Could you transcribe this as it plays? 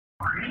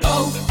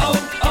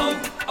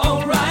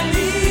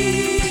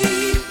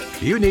O'Reilly.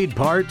 You need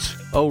parts?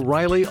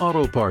 O'Reilly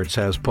Auto Parts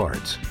has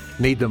parts.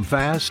 Need them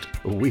fast?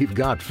 We've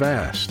got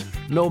fast.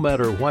 No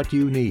matter what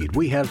you need,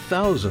 we have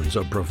thousands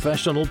of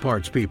professional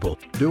parts people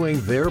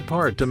doing their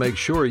part to make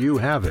sure you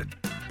have it.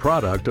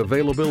 Product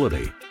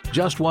availability.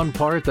 Just one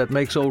part that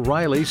makes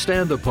O'Reilly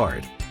stand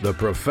apart. The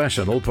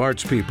professional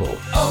parts people.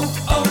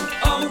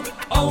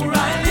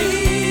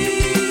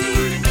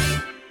 O'Reilly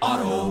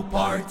Auto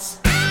Parts.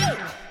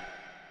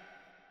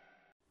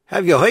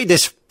 Have you heard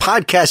this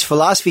podcast,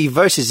 Philosophy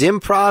versus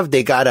Improv?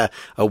 They got a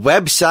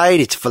website.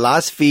 It's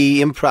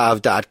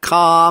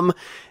philosophyimprov.com.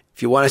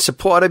 If you want to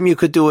support them, you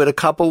could do it a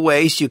couple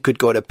ways. You could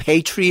go to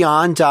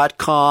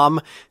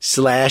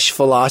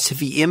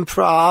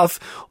patreon.com/philosophyimprov,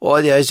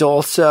 or there's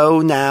also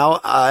now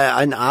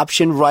an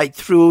option right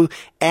through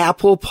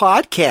Apple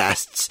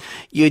Podcasts.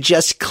 You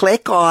just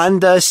click on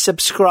the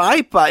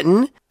subscribe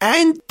button,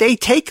 and they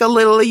take a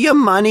little of your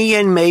money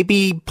and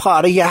maybe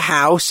part of your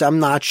house. I'm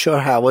not sure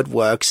how it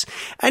works.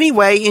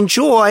 Anyway,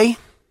 enjoy.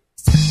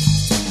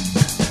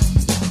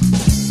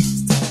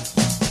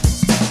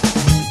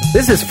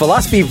 This is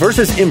Philosophy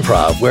versus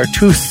Improv, where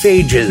two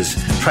sages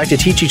try to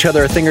teach each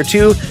other a thing or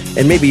two,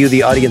 and maybe you,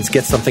 the audience,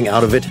 get something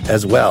out of it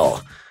as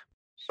well.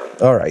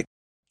 All right.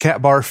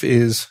 Cat barf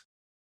is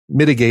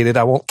mitigated.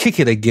 I won't kick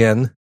it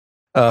again,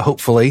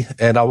 hopefully,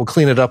 and I will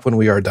clean it up when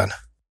we are done.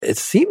 It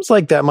seems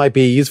like that might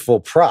be a useful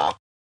prop.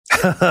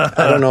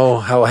 I don't know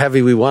how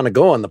heavy we want to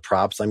go on the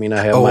props. I mean,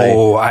 I have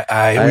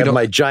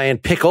my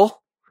giant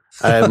pickle.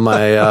 I have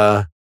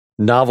my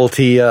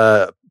novelty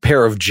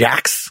pair of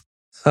jacks.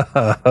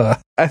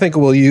 I think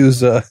we'll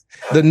use the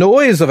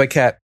noise of a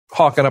cat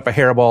hawking up a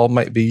hairball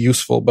might be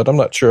useful, but I'm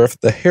not sure if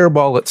the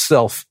hairball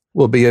itself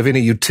will be of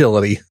any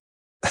utility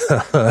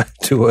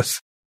to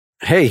us.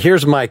 Hey,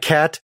 here's my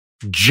cat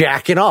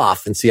jacking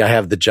off. And see, I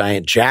have the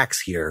giant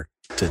jacks here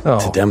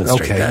to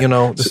demonstrate that. You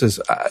know,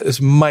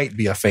 this might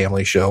be a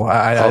family show.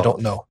 I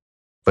don't know.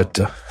 But,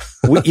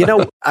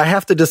 I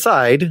have to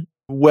decide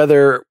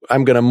whether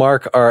I'm going to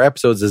mark our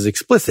episodes as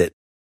explicit.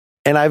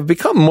 And I've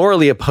become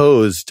morally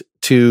opposed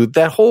to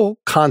that whole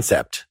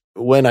concept.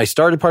 When I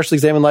started Partially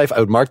Examined Life,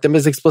 I would mark them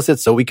as explicit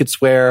so we could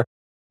swear.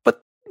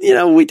 But,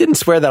 we didn't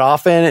swear that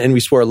often, and we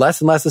swore less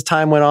and less as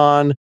time went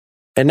on.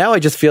 And now I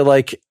just feel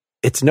like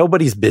it's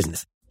nobody's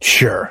business.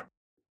 Sure.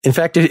 In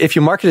fact, if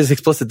you mark it as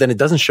explicit, then it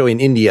doesn't show in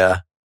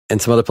India and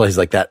some other places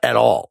like that at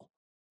all.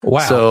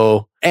 Wow.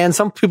 So, and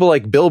some people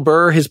like Bill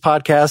Burr, his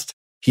podcast,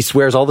 he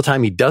swears all the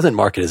time. He doesn't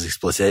mark it as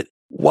explicit.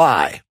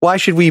 Why? Why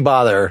should we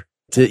bother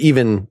to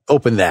even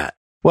open that?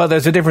 Well,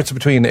 there's a difference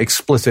between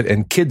explicit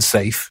and kid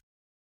safe.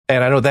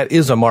 And I know that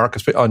is a mark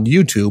on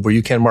YouTube where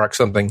you can mark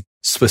something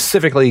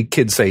specifically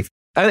kid safe.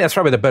 I think that's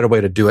probably the better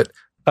way to do it.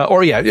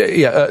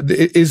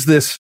 Is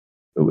this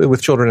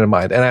with children in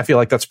mind? And I feel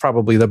like that's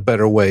probably the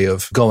better way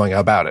of going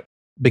about it.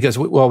 Because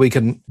while we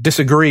can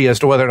disagree as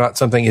to whether or not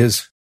something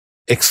is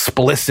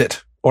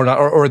explicit or not,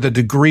 or the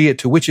degree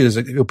to which it is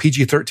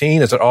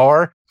PG-13, is it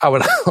R? I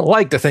would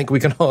like to think we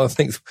can all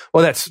think,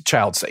 well, that's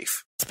child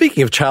safe.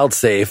 Speaking of child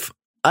safe,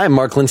 I'm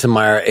Mark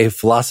Linsenmeyer, a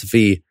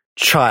philosophy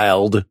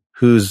child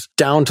who's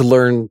down to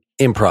learn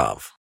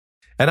improv.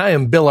 And I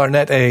am Bill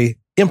Arnett, a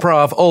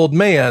improv old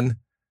man,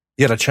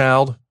 yet a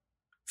child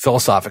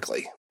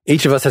philosophically.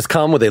 Each of us has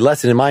come with a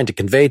lesson in mind to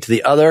convey to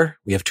the other.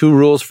 We have two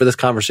rules for this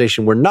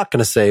conversation. We're not going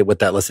to say what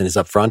that lesson is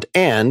up front,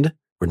 and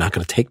we're not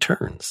going to take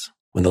turns.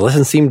 When the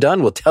lessons seem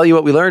done, we'll tell you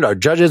what we learned. Our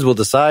judges will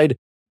decide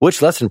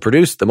which lesson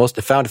produced the most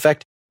profound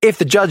effect. If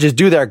the judges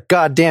do their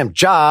goddamn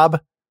job,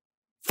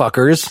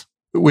 fuckers.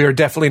 We are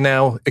definitely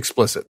now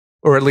explicit,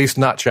 or at least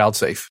not child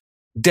safe.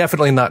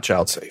 Definitely not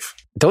child safe.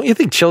 Don't you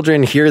think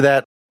children hear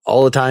that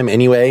all the time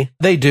anyway?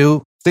 They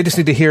do. They just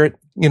need to hear it,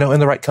 in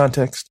the right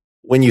context.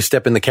 When you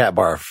step in the cat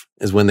barf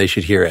is when they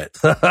should hear it.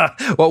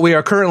 Well, we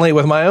are currently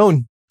with my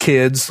own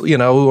kids,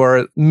 who are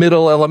at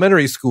middle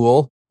elementary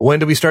school. When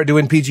do we start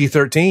doing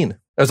PG-13?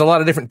 There's a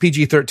lot of different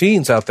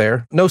PG-13s out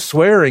there. No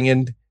swearing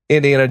in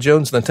Indiana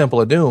Jones and the Temple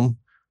of Doom,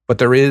 but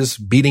there is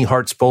beating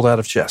hearts pulled out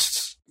of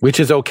chests. Which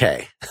is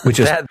okay.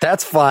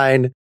 That's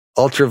fine.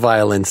 Ultra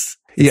violence.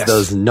 It's yes.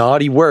 Those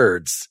naughty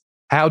words.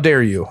 How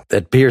dare you?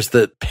 That pierce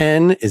the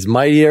pen is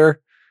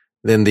mightier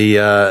than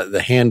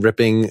the hand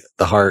ripping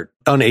the heart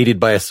unaided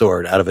by a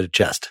sword out of a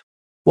chest.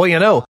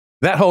 Well,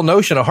 that whole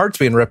notion of hearts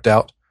being ripped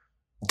out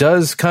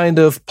does kind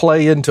of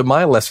play into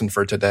my lesson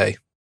for today.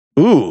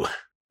 Ooh,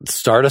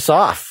 start us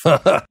off.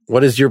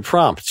 What is your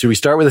prompt? Should we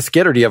start with a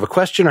skit, or do you have a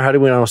question, or how do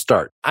we want to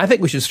start? I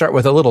think we should start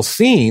with a little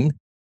scene.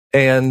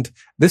 And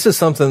this is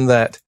something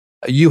that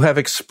you have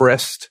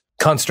expressed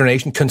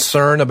consternation,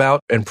 concern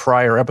about in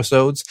prior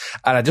episodes.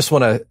 And I just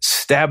want to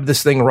stab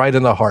this thing right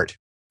in the heart.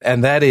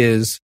 And that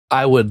is,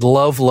 I would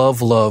love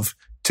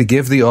to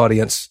give the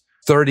audience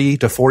 30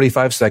 to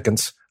 45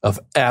 seconds of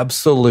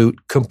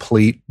absolute,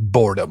 complete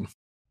boredom.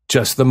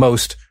 Just the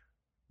most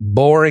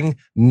boring,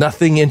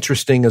 nothing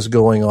interesting is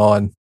going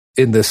on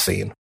in this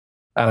scene.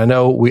 And I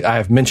know I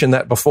have mentioned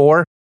that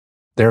before.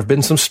 There have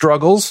been some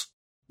struggles,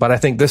 but I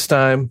think this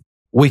time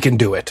we can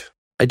do it.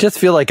 I just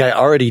feel like I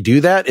already do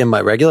that in my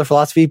regular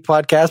philosophy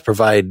podcast,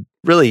 provide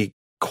really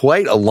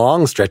quite a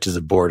long stretches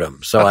of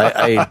boredom. So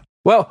I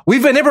well,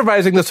 we've been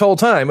improvising this whole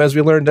time, as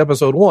we learned in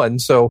episode 1.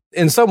 So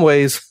in some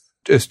ways,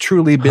 it's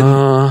truly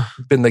been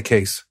the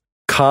case.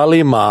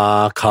 Kali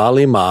Ma,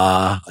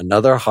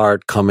 another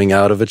heart coming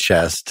out of a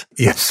chest.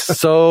 Yes.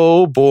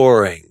 So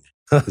boring.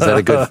 Is that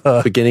a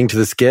good beginning to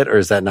the skit, or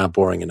is that not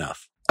boring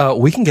enough?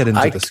 We can get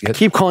into the skit. I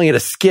keep calling it a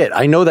skit.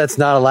 I know that's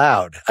not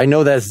allowed. I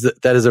know that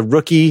is a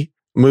rookie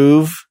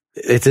move.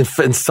 It's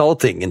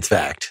insulting, in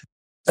fact.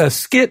 A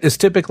skit is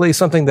typically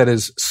something that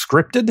is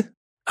scripted.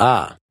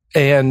 Ah.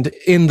 And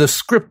in the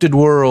scripted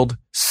world,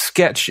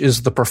 sketch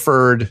is the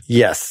preferred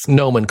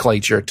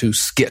nomenclature to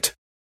skit.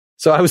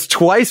 So I was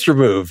twice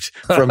removed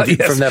from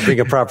that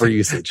being a proper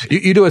usage.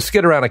 You do a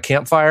skit around a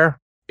campfire.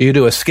 You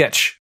do a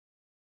sketch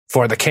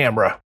for the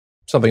camera.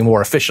 Something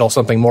more official,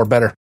 something more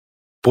better.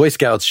 Boy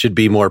Scouts should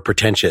be more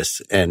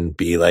pretentious and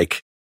be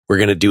like, we're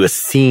going to do a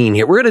scene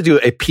here. We're going to do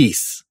a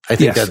piece. I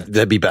think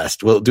that'd be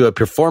best. We'll do a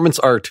performance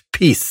art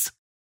piece.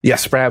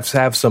 Yes, perhaps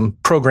have some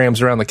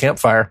programs around the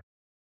campfire.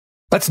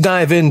 Let's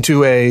dive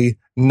into a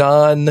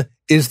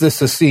is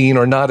this a scene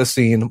or not a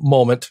scene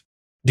moment.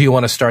 Do you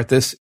want to start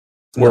this?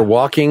 We're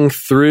walking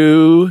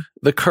through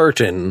the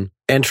curtain,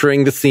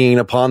 entering the scene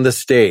upon the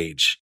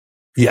stage.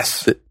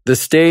 Yes. The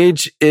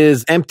stage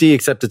is empty,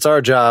 except it's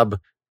our job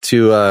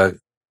to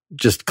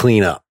just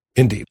clean up.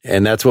 Indeed.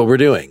 And that's what we're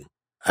doing.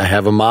 I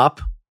have a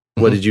mop.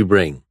 What did you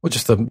bring? Well,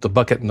 just the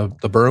bucket and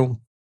the broom.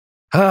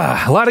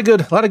 A lot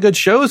of good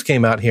shows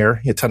came out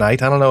here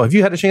tonight. I don't know. Have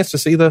you had a chance to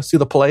see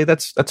the play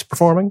that's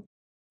performing?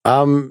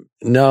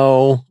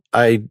 No.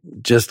 I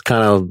just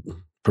kind of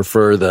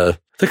prefer the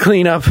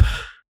cleanup.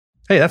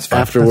 Hey, that's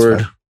fine. Afterward.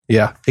 That's fine.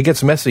 Yeah, it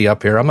gets messy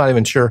up here. I'm not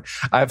even sure.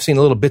 I've seen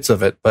little bits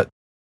of it, but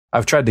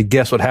I've tried to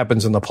guess what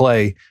happens in the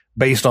play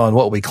based on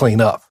what we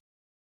clean up.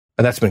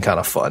 And that's been kind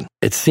of fun.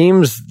 It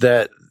seems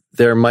that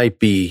there might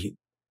be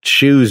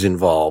shoes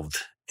involved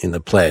in the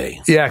play.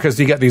 Yeah, because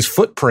you got these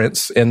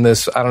footprints in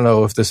this. I don't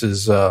know if this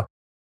is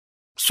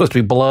supposed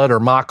to be blood or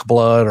mock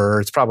blood, or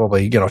it's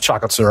probably,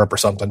 chocolate syrup or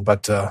something.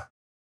 But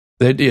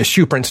the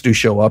shoe prints do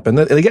show up, and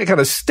they get kind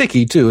of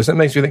sticky too. So it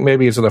makes me think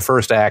maybe it's in the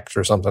first act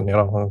or something. I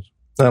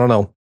don't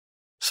know.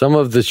 Some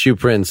of the shoe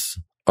prints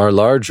are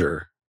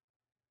larger.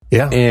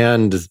 Yeah.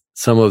 And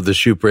some of the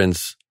shoe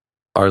prints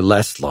are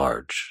less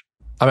large.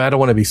 I mean, I don't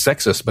want to be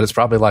sexist, but it's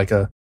probably like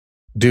a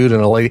dude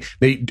and a lady.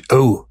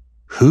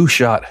 Who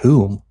shot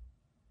whom?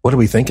 What are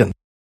we thinking?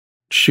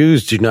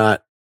 Shoes do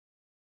not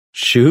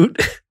shoot.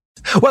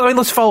 Well, I mean,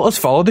 let's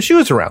follow the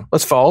shoes around.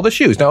 Let's follow the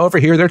shoes. Now over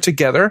here, they're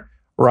together,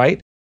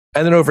 right?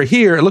 And then over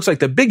here, it looks like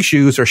the big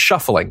shoes are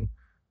shuffling.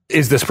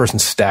 Is this person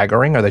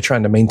staggering? Are they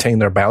trying to maintain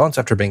their balance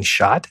after being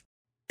shot?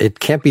 It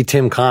can't be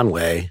Tim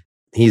Conway.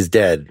 He's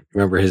dead.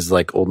 Remember his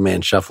old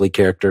man shuffly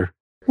character?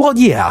 Well,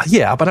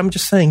 yeah, but I'm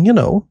just saying,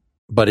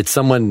 But it's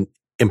someone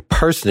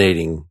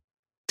impersonating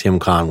Tim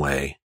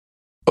Conway.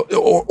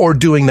 Or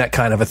doing that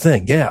kind of a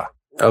thing, yeah.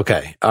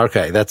 Okay,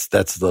 that's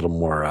a little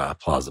more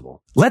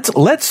plausible.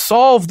 Let's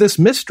solve this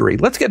mystery.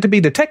 Let's get to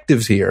be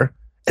detectives here,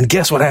 and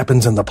guess what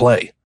happens in the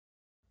play?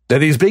 Now,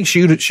 these big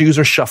shoes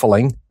are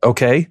shuffling,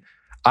 okay?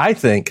 I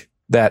think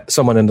that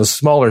someone in the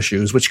smaller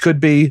shoes, which could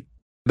be,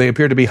 they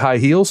appear to be high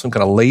heels, some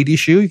kind of lady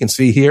shoe. You can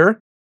see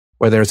here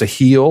where there's a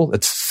heel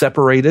that's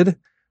separated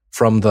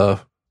from the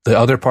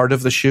other part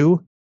of the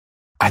shoe.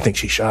 I think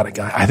she shot a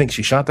guy. I think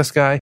she shot this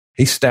guy.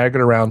 He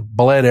staggered around,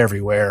 bled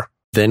everywhere.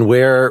 Then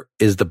where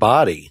is the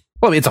body?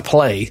 Well, I mean, it's a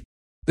play.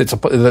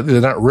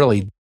 They're not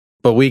really.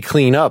 But we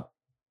clean up,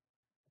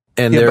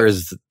 and there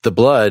is the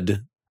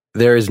blood.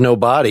 There is no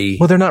body.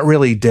 Well, they're not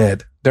really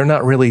dead. They're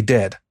not really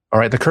dead. All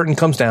right, the curtain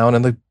comes down,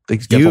 and they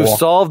get You've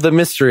solved the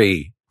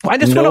mystery.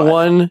 No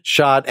one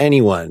shot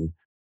anyone.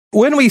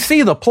 When we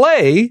see the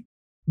play,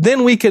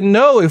 then we can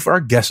know if our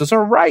guesses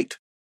are right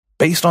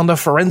based on the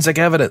forensic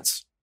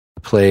evidence.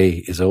 The play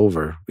is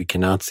over. We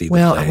cannot see the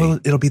play. Well,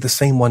 it'll be the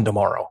same one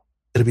tomorrow.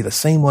 It'll be the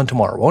same one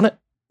tomorrow, won't it?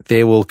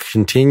 They will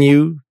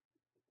continue,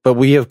 but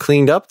we have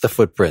cleaned up the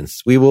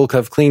footprints. We will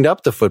have cleaned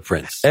up the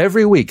footprints.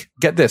 Every week,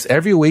 get this,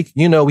 every week,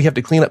 we have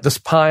to clean up this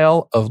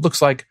pile of,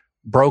 looks like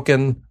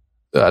broken,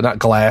 not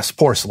glass,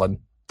 porcelain.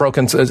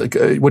 Broken,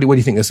 what do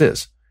you think this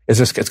is?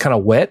 It's kind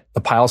of wet?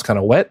 The pile's kind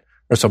of wet?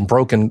 There's some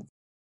broken,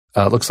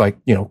 looks like,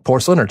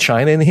 porcelain or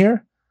china in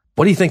here?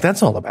 What do you think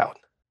that's all about?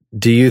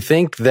 Do you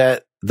think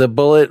that the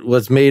bullet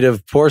was made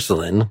of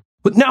porcelain?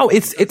 But no,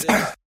 it's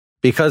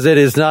because it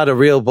is not a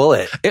real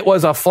bullet. It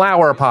was a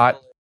flower pot.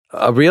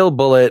 A real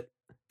bullet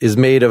is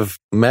made of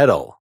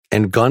metal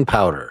and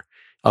gunpowder.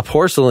 A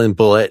porcelain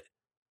bullet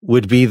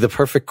would be the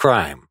perfect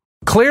crime.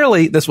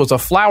 Clearly, this was a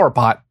flower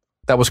pot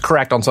that was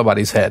cracked on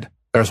somebody's head.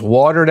 There's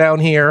water down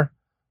here,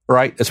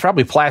 right? It's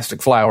probably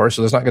plastic flower,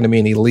 so there's not going to be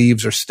any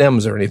leaves or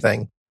stems or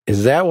anything.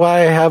 Is that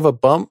why I have a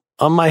bump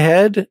on my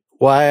head?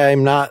 Why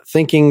I'm not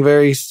thinking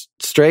very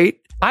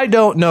straight? I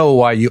don't know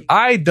why you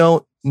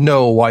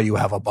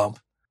have a bump.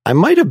 I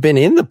might have been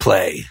in the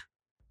play.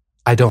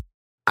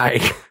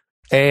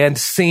 And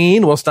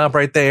scene, we'll stop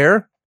right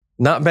there.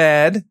 Not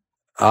bad.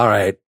 All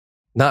right.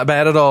 Not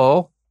bad at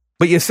all.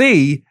 But you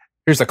see,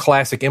 here's a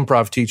classic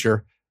improv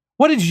teacher.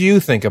 What did you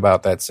think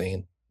about that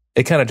scene?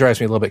 It kind of drives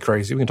me a little bit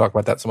crazy. We can talk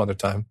about that some other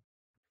time.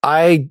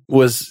 I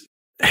was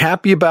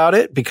happy about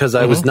it because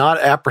I was not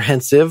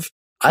apprehensive.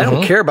 I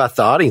don't care about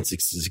the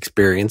audience's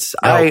experience.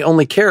 No. I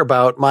only care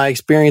about my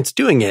experience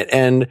doing it.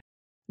 And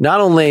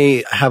not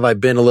only have I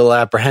been a little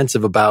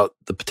apprehensive about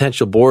the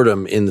potential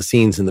boredom in the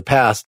scenes in the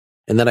past,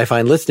 and then I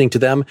find listening to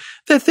them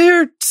that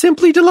they're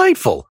simply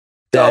delightful.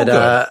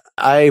 That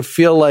I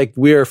feel like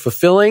we're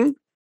fulfilling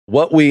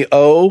what we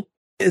owe.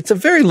 It's a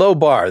very low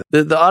bar.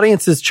 The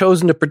audience has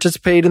chosen to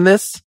participate in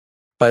this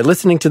by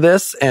listening to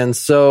this. And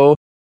so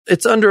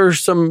it's under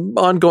some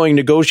ongoing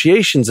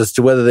negotiations as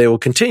to whether they will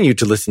continue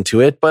to listen to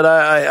it. But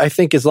I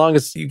think as long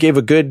as you gave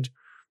a good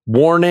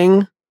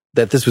warning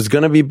that this was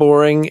going to be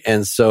boring.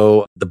 And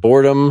so the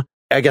boredom,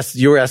 I guess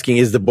you were asking,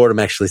 is the boredom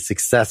actually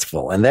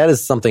successful? And that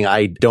is something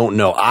I don't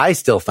know. I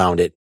still found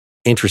it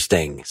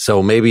interesting.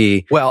 So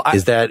maybe,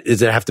 does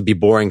it have to be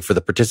boring for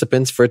the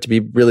participants for it to be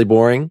really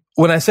boring?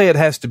 When I say it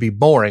has to be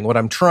boring, what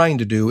I'm trying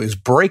to do is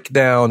break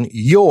down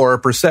your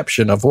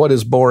perception of what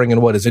is boring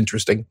and what is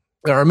interesting.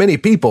 There are many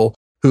people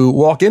who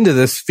walk into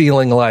this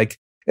feeling like,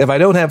 if I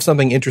don't have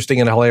something interesting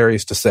and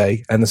hilarious to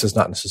say, and this is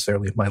not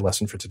necessarily my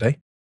lesson for today,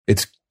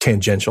 it's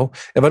tangential.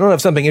 If I don't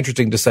have something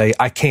interesting to say,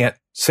 I can't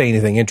say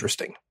anything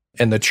interesting.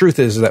 And the truth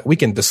is that we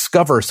can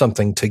discover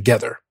something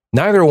together.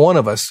 Neither one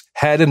of us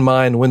had in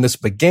mind when this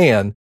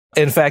began.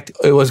 In fact,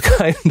 it was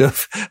kind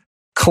of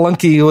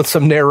clunky with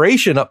some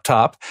narration up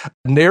top,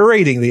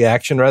 narrating the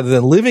action rather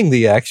than living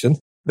the action,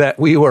 that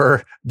we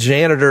were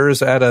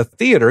janitors at a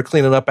theater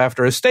cleaning up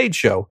after a stage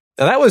show.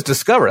 And that was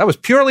discovered. That was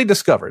purely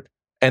discovered.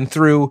 And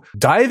through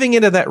diving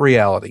into that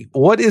reality,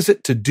 what is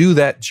it to do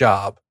that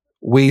job?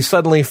 We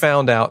suddenly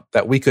found out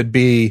that we could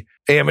be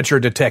amateur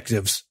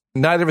detectives.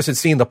 Neither of us had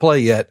seen the play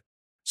yet,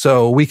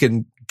 so we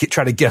can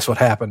try to guess what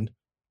happened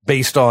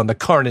based on the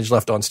carnage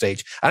left on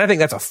stage. And I think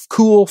that's a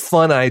cool,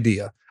 fun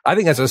idea. I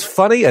think that's as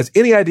funny as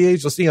any idea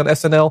you'll see on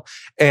SNL,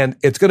 and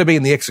it's going to be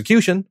in the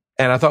execution.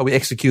 And I thought we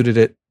executed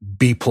it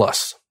B+.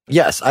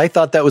 Yes, I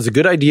thought that was a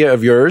good idea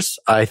of yours.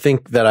 I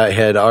think that I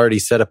had already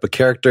set up a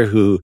character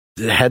who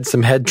had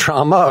some head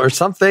trauma or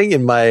something,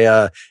 in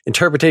my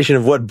interpretation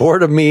of what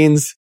boredom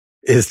means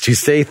is to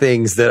say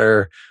things that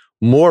are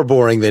more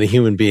boring than a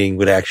human being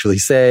would actually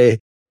say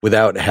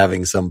without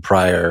having some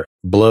prior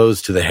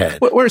blows to the head.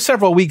 We're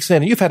several weeks in,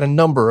 and you've had a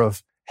number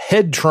of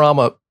head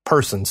trauma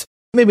persons.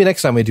 Maybe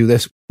next time we do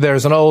this,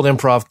 there's an old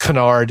improv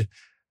canard,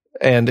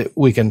 and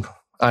we can,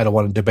 I don't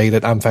want to debate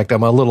it. In fact,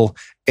 I'm a little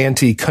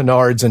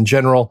anti-canards in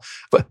general,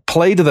 but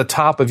play to the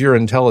top of your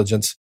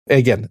intelligence.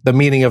 Again, the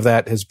meaning of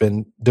that has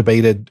been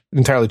debated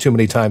entirely too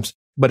many times,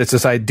 but it's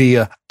this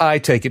idea, I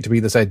take it to be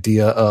this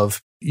idea of,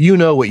 you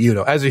know what you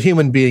know. As a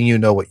human being, you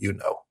know what you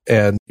know.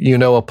 And you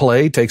know a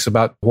play takes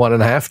about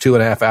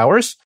 2.5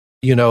 hours.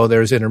 You know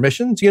there's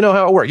intermissions. You know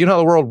how it works. You know how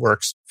the world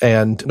works.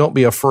 And don't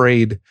be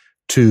afraid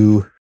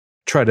to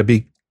try to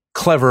be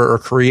clever or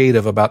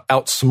creative about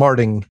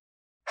outsmarting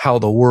how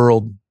the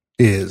world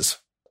is.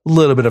 A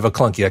little bit of a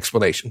clunky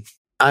explanation.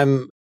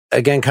 I'm,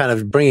 again, kind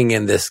of bringing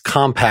in this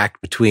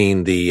compact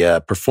between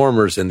the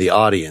performers and the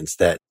audience,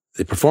 that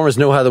the performers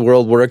know how the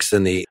world works,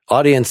 and the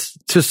audience,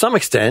 to some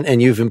extent,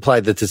 and you've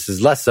implied that this is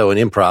less so in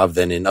improv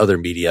than in other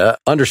media,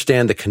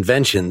 understand the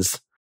conventions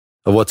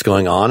of what's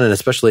going on. And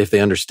especially if they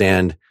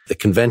understand the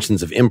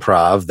conventions of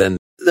improv, then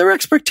their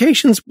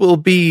expectations will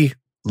be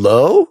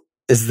low.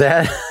 Is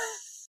that...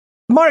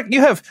 Mark,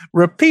 you have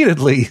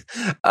repeatedly,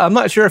 I'm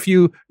not sure if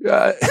you,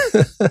 I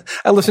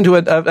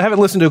haven't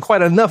listened to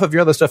quite enough of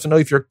your other stuff to know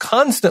if you're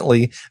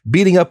constantly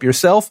beating up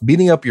yourself,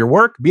 beating up your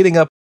work, beating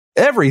up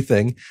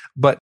everything.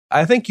 But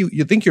I think you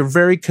think you're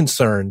very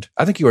concerned.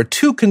 I think you are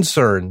too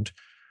concerned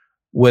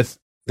with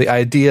the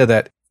idea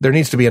that there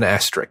needs to be an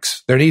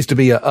asterisk. There needs to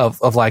be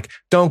of like,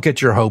 don't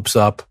get your hopes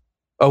up.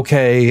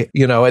 Okay.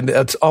 And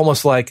it's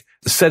almost like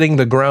setting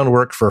the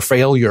groundwork for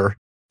failure.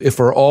 If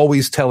we're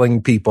always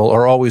telling people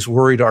or always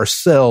worried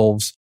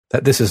ourselves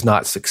that this is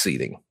not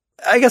succeeding.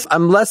 I guess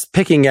I'm less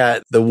picking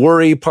at the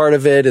worry part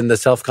of it and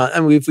the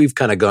and we've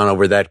kind of gone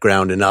over that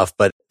ground enough,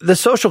 but the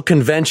social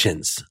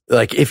conventions,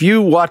 like if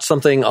you watch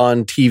something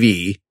on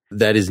TV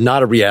that is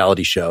not a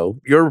reality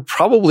show, you're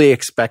probably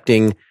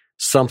expecting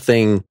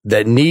something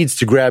that needs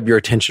to grab your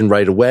attention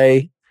right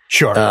away.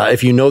 Sure.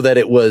 If you know that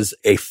it was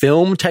a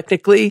film,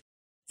 technically,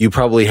 you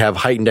probably have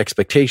heightened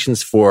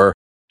expectations for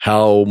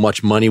how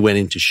much money went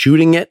into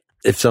shooting it.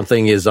 If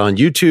something is on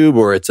YouTube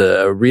or it's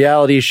a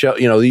reality show,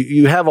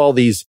 you have all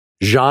these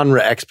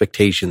genre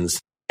expectations,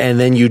 and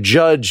then you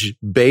judge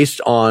based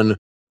on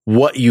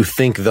what you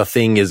think the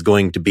thing is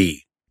going to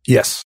be.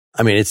 Yes.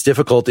 I mean, it's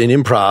difficult in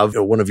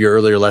improv. One of your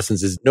earlier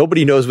lessons is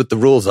nobody knows what the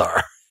rules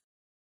are.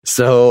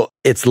 So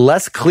it's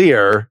less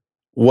clear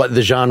what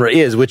the genre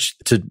is, which,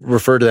 to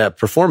refer to that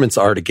performance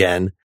art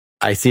again,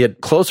 I see it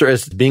closer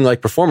as being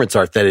like performance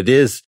art, that it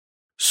is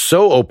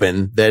so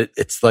open that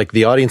it's like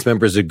the audience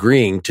members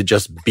agreeing to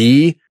just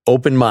be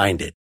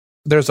open-minded.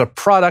 There's a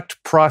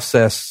product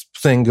process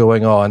thing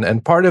going on.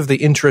 And part of the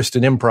interest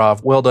in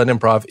improv, well done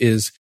improv,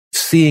 is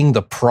seeing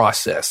the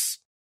process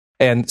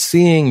and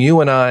seeing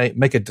you and I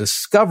make a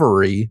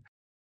discovery,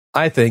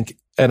 I think,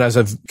 and as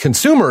a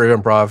consumer of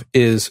improv,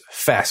 is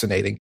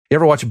fascinating. You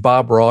ever watch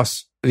Bob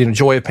Ross,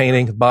 Joy of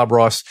Painting, Bob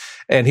Ross?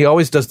 And he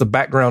always does the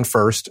background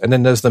first and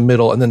then does the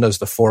middle and then does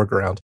the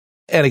foreground.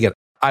 And again,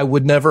 I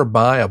would never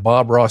buy a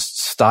Bob Ross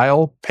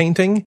style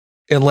painting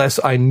unless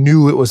I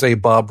knew it was a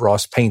Bob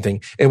Ross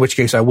painting, in which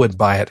case I would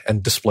buy it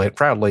and display it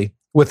proudly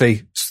with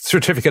a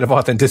certificate of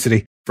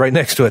authenticity right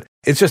next to it.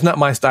 It's just not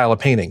my style of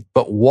painting.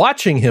 But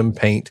watching him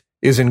paint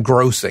is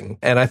engrossing.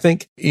 And I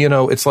think,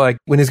 it's like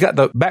when he's got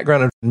the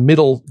background and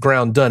middle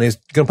ground done, he's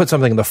going to put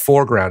something in the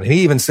foreground. And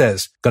he even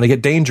says, going to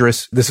get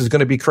dangerous. This is going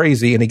to be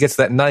crazy. And he gets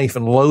that knife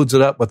and loads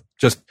it up with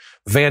just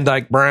Van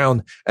Dyke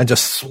Brown and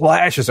just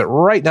slashes it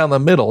right down the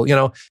middle,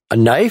 A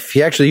knife?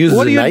 He actually uses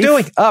a knife? What are you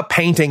doing? A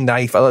painting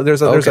knife.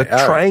 There's a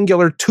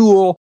triangular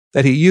tool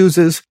that he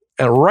uses.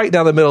 And right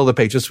down the middle of the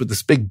page, just with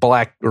this big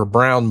black or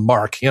brown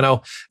mark, and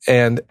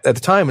at the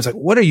time it's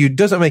like,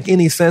 doesn't make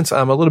any sense.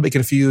 I'm a little bit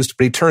confused,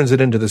 but he turns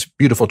it into this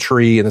beautiful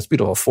tree and this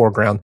beautiful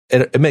foreground.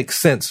 And it makes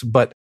sense.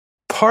 But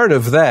part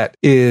of that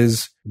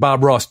is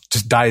Bob Ross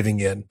just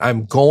diving in.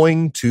 I'm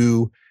going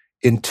to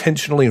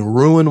intentionally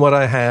ruin what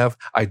I have.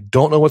 I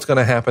don't know what's going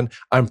to happen.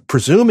 I'm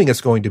presuming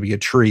it's going to be a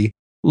tree.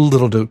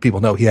 Little do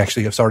people know he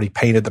actually has already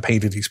painted the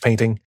painting he's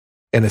painting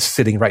and is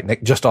sitting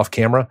right just off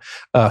camera.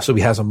 So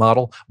he has a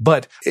model.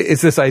 But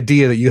it's this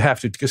idea that you have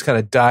to just kind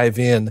of dive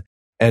in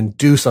and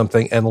do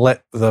something and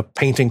let the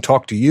painting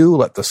talk to you,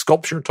 let the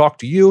sculpture talk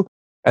to you.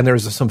 And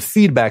there's some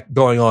feedback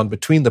going on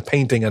between the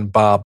painting and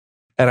Bob.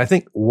 And I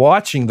think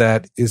watching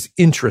that is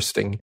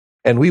interesting.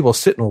 And we will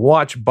sit and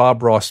watch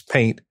Bob Ross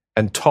paint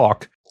and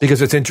talk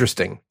because it's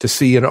interesting to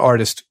see an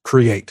artist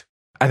create.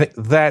 I think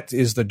that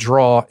is the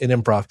draw in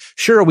improv.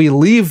 Sure, we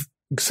leave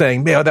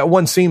saying, man, that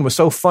one scene was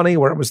so funny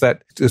where it was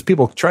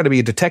people trying to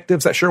be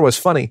detectives. That sure was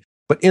funny.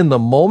 But in the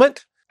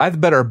moment, I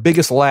bet our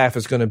biggest laugh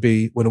is going to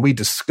be when we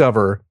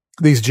discover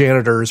these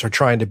janitors are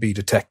trying to be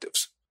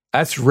detectives.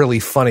 That's really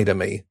funny to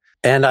me.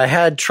 And I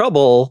had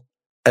trouble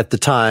at the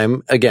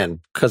time, again,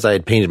 because I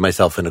had painted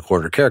myself in a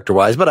quarter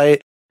character-wise,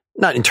 but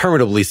not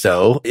interminably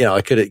so.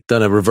 I could have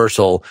done a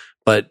reversal,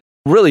 but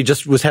really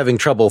just was having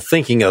trouble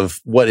thinking of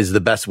what is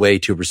the best way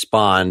to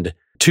respond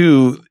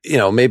to,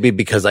 maybe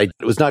because I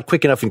was not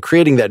quick enough in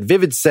creating that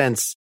vivid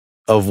sense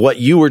of what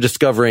you were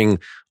discovering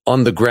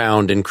on the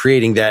ground and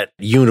creating that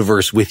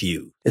universe with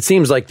you. It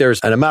seems like there's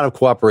an amount of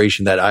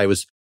cooperation that I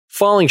was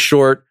falling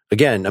short.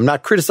 Again, I'm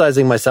not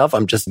criticizing myself.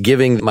 I'm just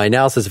giving my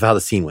analysis of how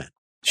the scene went.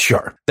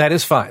 Sure. That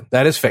is fine.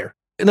 That is fair.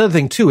 Another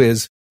thing too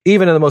is,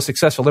 even in the most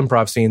successful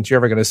improv scenes you're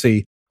ever going to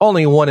see,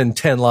 only 1 in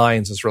 10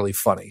 lines is really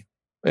funny.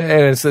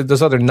 And it's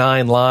those other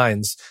 9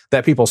 lines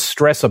that people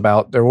stress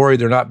about. They're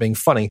worried they're not being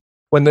funny,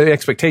 when the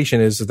expectation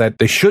is that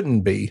they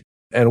shouldn't be.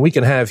 And we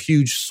can have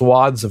huge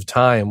swaths of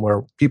time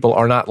where people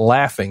are not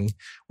laughing,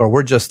 or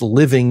we're just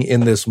living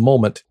in this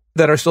moment,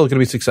 that are still going to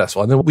be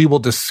successful. And then we will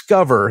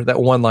discover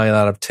that 1 line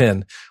out of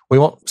 10. We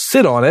won't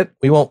sit on it.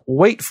 We won't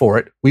wait for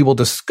it. We will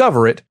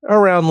discover it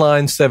around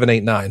line 7,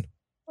 8, 9.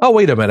 Oh,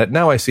 wait a minute.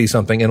 Now I see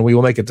something, and we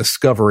will make a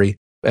discovery,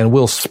 and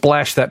we'll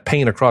splash that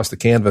paint across the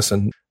canvas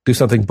and do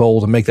something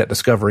bold and make that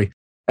discovery.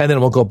 And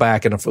then we'll go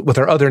back, and with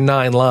our other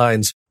 9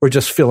 lines, we're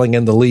just filling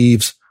in the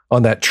leaves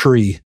on that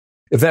tree,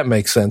 if that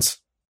makes sense.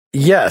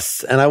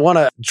 Yes. And I want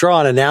to draw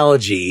an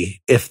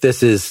analogy if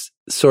this is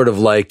sort of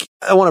like,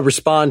 I want to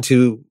respond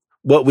to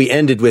what we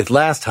ended with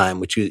last time,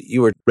 which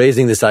you were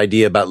raising this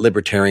idea about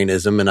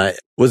libertarianism. And I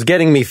was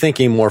getting me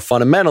thinking more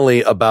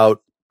fundamentally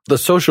about the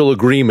social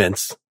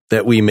agreements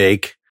that we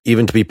make,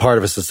 even to be part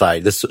of a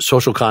society. This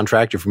social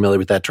contract, you're familiar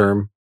with that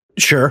term?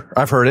 Sure.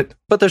 I've heard it.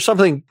 But there's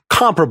something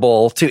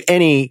comparable to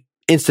any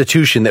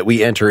institution that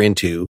we enter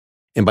into.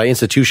 And by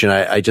institution,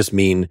 I just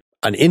mean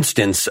an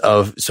instance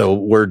of, so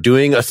we're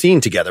doing a scene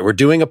together. We're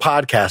doing a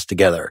podcast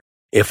together.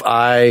 If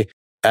I,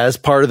 as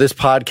part of this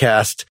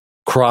podcast,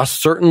 cross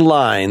certain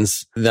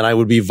lines, then I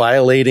would be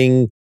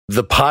violating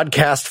the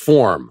podcast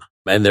form.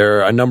 And there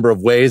are a number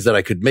of ways that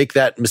I could make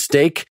that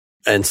mistake.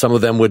 And some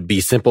of them would be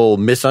simple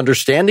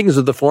misunderstandings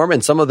of the form.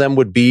 And some of them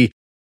would be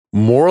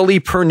morally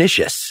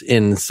pernicious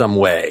in some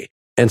way.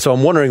 And so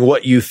I'm wondering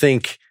what you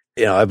think.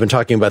 I've been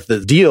talking about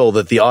the deal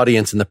that the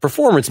audience and the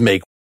performance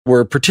make.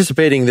 We're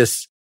participating in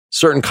this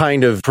certain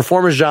kind of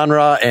performance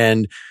genre,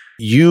 and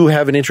you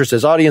have an interest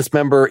as audience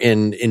member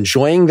in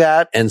enjoying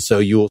that. And so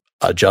you'll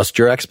adjust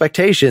your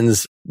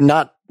expectations,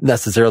 not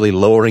necessarily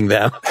lowering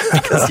them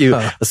because you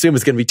assume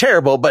it's going to be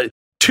terrible, but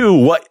to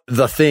what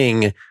the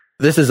thing,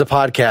 this is a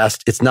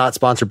podcast. It's not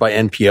sponsored by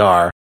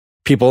NPR.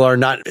 People are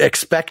not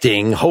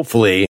expecting,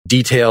 hopefully,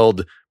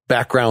 detailed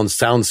background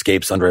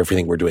soundscapes under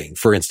everything we're doing,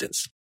 for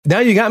instance. Now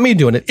you got me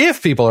doing it.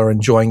 If people are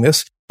enjoying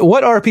this,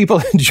 what are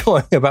people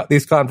enjoying about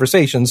these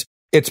conversations?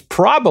 It's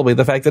probably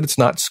the fact that it's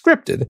not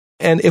scripted.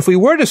 And if we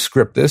were to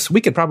script this,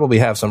 we could probably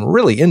have some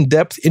really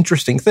in-depth,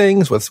 interesting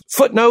things with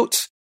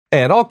footnotes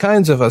and all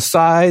kinds of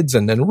asides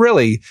and then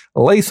really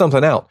lay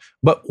something out.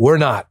 But we're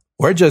not.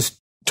 We're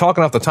just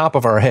talking off the top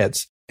of our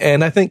heads.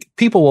 And I think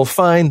people will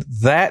find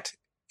that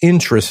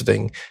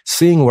interesting,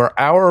 seeing where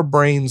our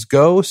brains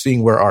go,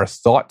 seeing where our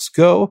thoughts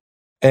go.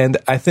 And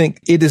I think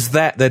it is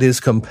that is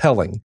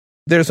compelling.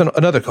 There's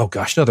another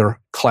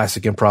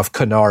classic improv,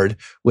 Canard,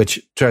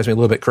 which drives me a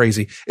little bit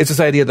crazy. It's this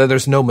idea that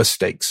there's no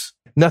mistakes.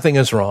 Nothing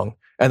is wrong.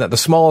 And that the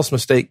smallest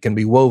mistake can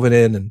be woven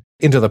in and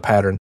into the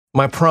pattern.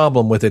 My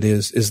problem with it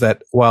is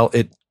that while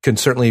it can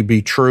certainly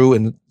be true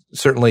and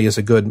certainly is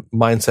a good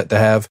mindset to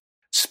have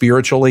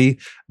spiritually,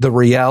 the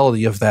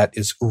reality of that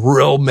is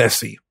real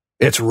messy.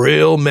 It's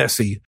real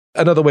messy.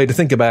 Another way to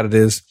think about it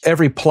is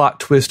every plot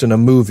twist in a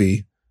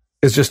movie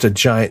is just a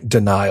giant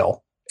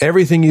denial.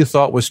 Everything you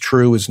thought was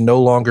true is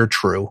no longer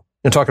true.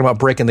 And talking about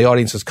breaking the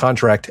audience's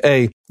contract,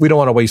 A, we don't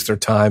want to waste their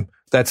time.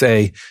 That's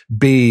A.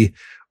 B,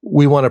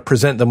 we want to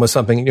present them with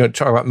something,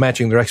 talk about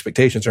matching their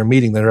expectations or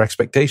meeting their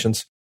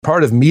expectations.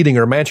 Part of meeting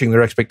or matching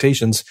their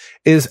expectations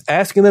is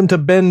asking them to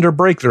bend or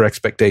break their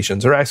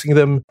expectations, or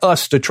asking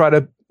us to try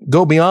to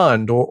go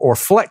beyond or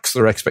flex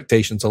their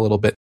expectations a little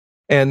bit.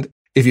 And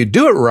if you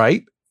do it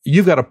right,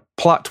 you've got a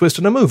plot twist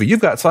in a movie. You've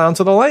got Silence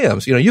of the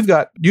Lambs. You've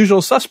got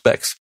Usual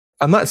Suspects.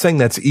 I'm not saying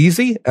that's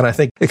easy, and I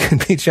think it can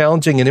be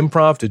challenging in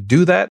improv to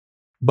do that.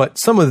 But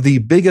some of the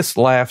biggest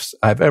laughs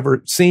I've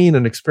ever seen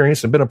and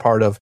experienced and been a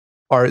part of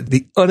are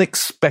the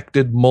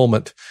unexpected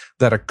moment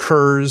that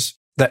occurs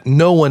that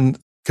no one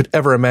could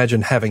ever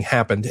imagine having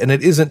happened. And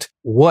it isn't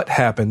what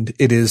happened,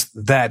 it is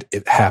that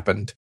it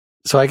happened.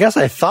 So I guess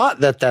I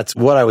thought that that's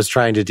what I was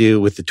trying to do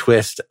with the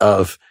twist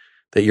of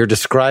that you're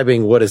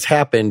describing what has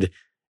happened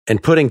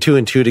and putting two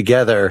and two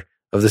together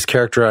of this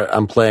character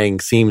I'm playing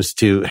seems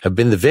to have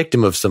been the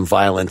victim of some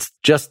violence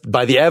just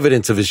by the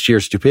evidence of his sheer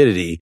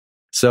stupidity.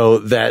 So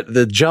that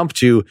the jump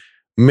to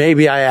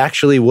maybe I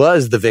actually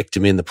was the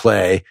victim in the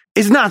play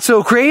is not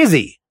so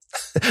crazy.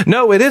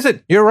 No, it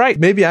isn't. You're right.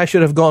 Maybe I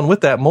should have gone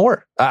with that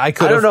more. I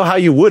don't know how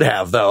you would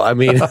have, though. I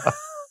mean,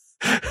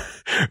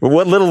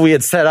 what little we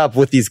had set up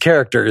with these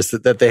characters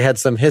that they had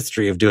some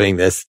history of doing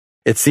this,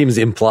 it seems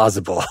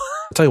implausible.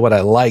 I'll tell you what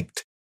I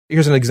liked.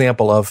 Here's an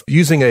example of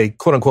using a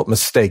quote unquote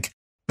mistake.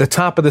 The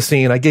top of the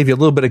scene, I gave you a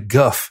little bit of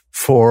guff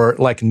for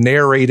like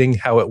narrating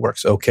how it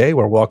works. Okay,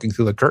 we're walking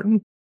through the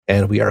curtain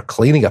and we are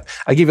cleaning up.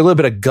 I gave you a little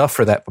bit of guff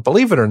for that. But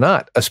believe it or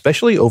not,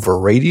 especially over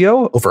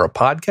radio, over a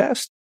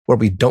podcast, where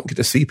we don't get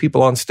to see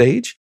people on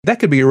stage, that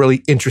could be a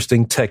really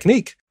interesting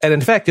technique. And in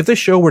fact, if this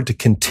show were to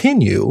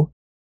continue,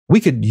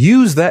 we could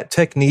use that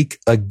technique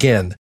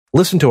again.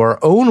 Listen to our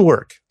own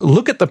work.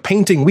 Look at the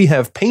painting we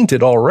have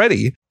painted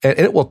already, and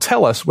it will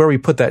tell us where we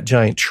put that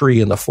giant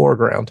tree in the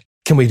foreground.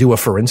 Can we do a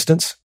for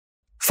instance?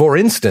 For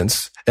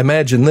instance,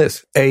 imagine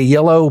this. A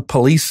yellow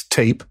police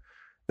tape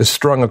is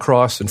strung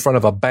across in front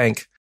of a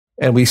bank,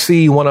 and we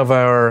see one of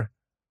our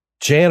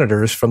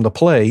janitors from the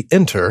play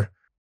enter.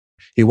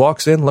 He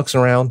walks in, looks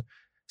around,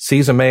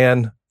 sees a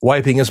man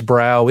wiping his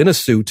brow in a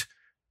suit,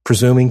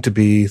 presuming to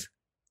be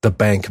the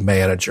bank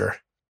manager.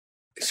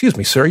 Excuse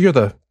me, sir, you're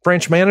the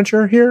branch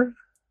manager here?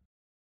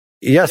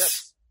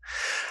 Yes.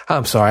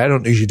 I'm sorry, I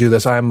don't usually do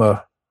this. I am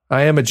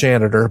a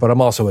janitor, but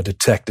I'm also a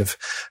detective.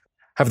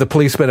 Have the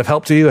policemen have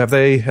helped you? Have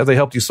they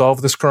helped you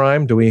solve this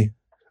crime? Do they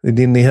need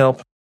any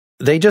help?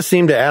 They just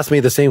seem to ask me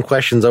the same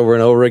questions over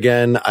and over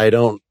again.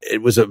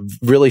 It was a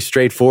really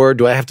straightforward.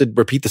 Do I have to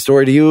repeat the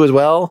story to you as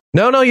well?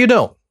 No, you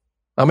don't.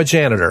 I'm a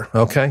janitor,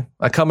 okay?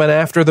 I come in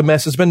after the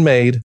mess has been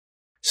made,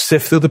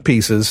 sift through the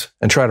pieces,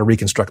 and try to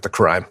reconstruct the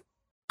crime.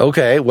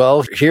 Okay,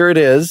 well, here it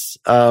is.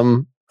 There's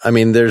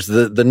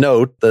the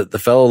note that the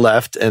fellow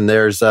left, and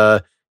there's,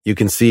 you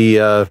can see,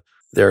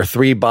 there are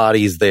 3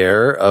 bodies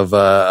there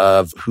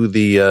of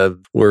who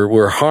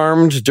were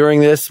harmed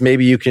during this.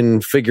 Maybe you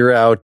can figure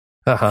out.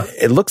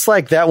 It looks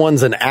like that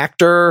one's an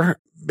actor.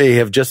 May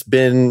have just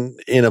been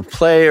in a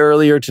play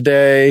earlier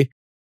today.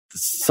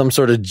 Some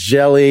sort of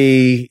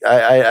jelly.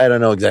 I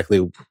don't know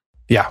exactly.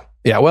 Yeah.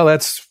 Well,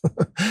 that's.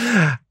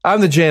 I'm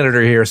the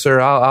janitor here,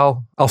 sir.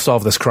 I'll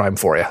solve this crime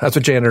for you. That's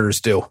what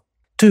janitors do.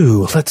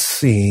 Let's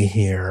see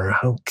here.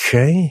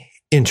 Okay.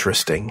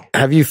 Interesting.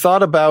 Have you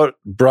thought about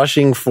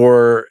brushing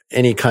for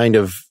any kind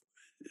of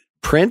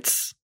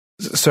prints,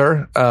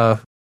 sir?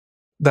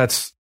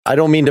 That's. I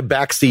don't mean to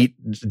backseat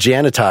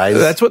janitize.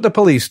 That's what the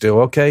police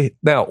do, okay?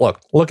 Now,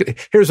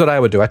 here's what I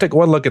would do. I take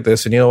one look at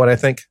this, and you know what I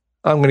think?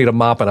 I'm going to need a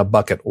mop and a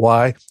bucket.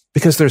 Why?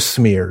 Because there's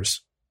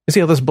smears. You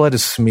see how this blood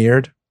is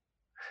smeared?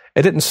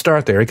 It didn't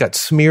start there. It got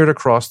smeared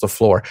across the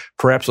floor.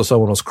 Perhaps when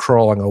someone was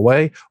crawling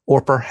away,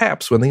 or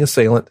perhaps when the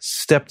assailant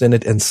stepped in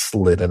it and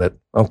slid in it,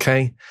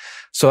 okay?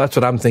 So that's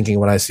what I'm thinking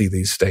when I see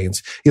these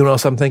stains. You know what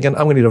else I'm thinking?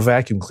 I'm going to need a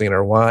vacuum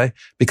cleaner. Why?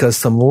 Because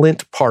some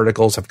lint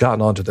particles have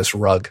gotten onto this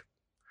rug.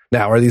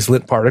 Now, are these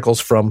lint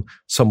particles from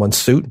someone's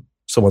suit,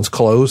 someone's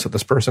clothes that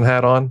this person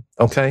had on?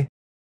 Okay.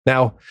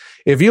 Now,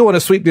 if you want to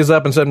sweep these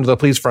up and send them to the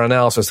police for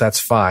analysis, that's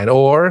fine.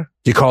 Or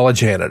you call a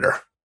janitor.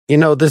 You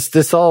know,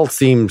 this all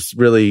seems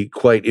really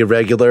quite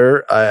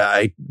irregular.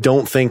 I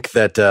don't think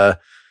that...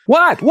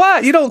 What?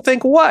 You don't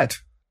think what?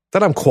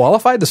 That I'm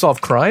qualified to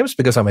solve crimes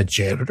because I'm a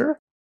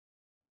janitor?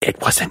 It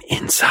was an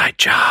inside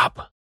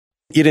job.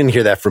 You didn't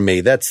hear that from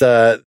me. That's...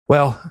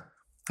 Well,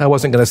 I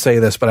wasn't going to say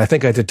this, but I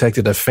think I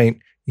detected a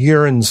faint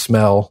urine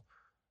smell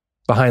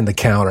behind the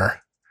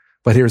counter.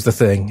 But here's the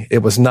thing. It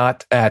was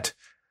not at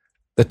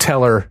the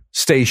teller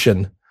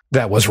station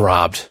that was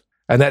robbed.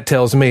 And that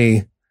tells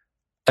me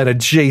an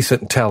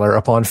adjacent teller,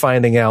 upon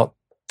finding out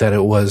that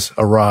it was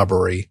a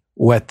robbery,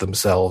 wet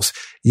themselves.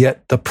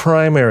 Yet the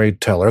primary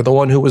teller, the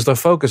one who was the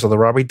focus of the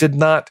robbery, did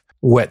not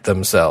wet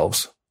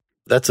themselves.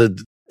 That's an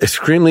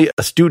extremely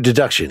astute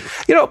deduction.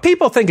 You know,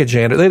 people think of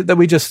janitor that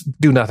we just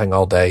do nothing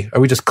all day,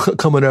 or we just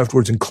come in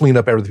afterwards and clean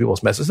up other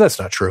people's messes. That's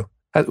not true.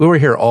 We were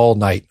here all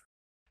night,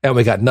 and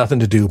we got nothing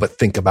to do but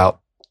think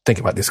about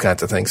these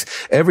kinds of things.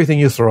 Everything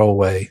you throw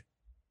away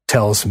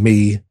tells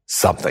me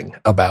something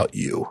about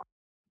you.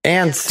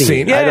 And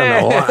scene. Yeah.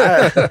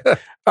 I don't know.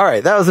 All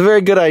right. That was a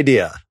very good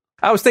idea.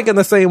 I was thinking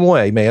the same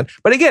way, man.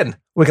 But again,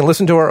 we can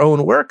listen to our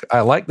own work. I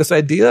like this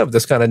idea of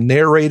this kind of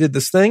narrated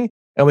this thing,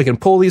 and we can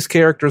pull these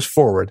characters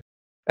forward.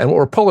 And what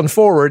we're pulling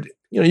forward,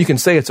 you know, you can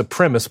say it's a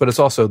premise, but it's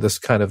also this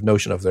kind of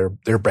notion of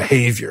their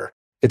behavior.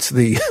 It's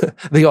the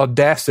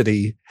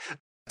audacity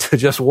to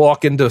just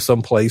walk into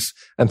some place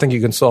and think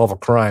you can solve a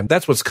crime.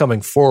 That's what's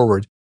coming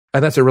forward.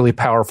 And that's a really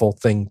powerful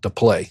thing to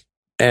play.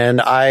 And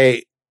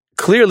I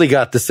clearly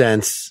got the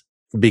sense,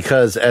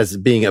 because as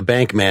being a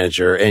bank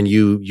manager and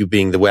you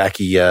being the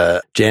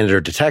wacky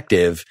janitor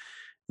detective,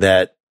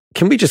 that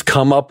can we just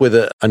come up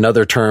with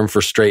another term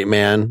for straight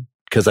man?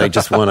 Because I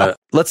just want to,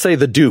 let's say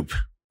the dupe.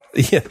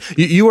 Yeah,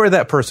 you are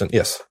that person.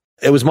 Yes.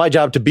 It was my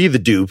job to be the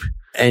dupe.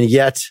 And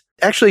yet,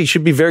 actually, it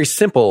should be very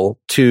simple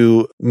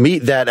to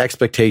meet that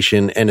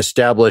expectation and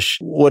establish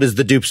what is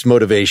the dupe's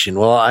motivation.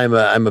 Well, I'm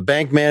a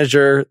bank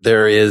manager.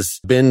 There has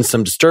been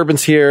some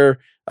disturbance here.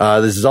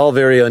 This is all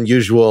very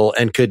unusual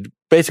and could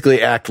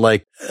basically act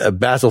like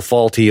Basil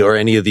Fawlty or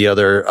any of the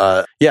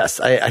other.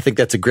 Yes, I think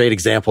that's a great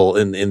example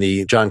in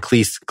the John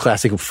Cleese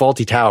classic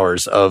Fawlty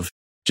Towers of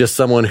just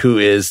someone who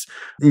is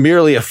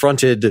merely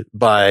affronted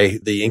by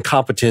the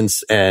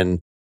incompetence and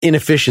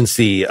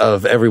inefficiency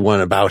of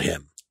everyone about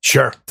him.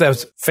 Sure. That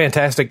was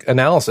fantastic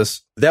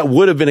analysis. That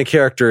would have been a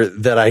character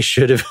that I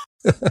should have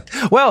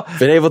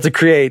been able to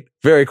create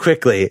very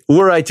quickly.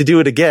 Were I to do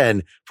it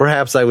again,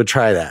 perhaps I would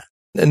try that.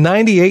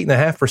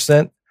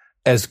 98.5%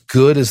 as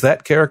good as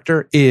that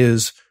character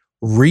is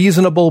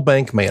reasonable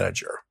bank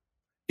manager,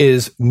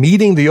 is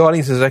meeting the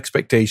audience's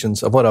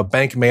expectations of what a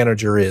bank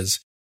manager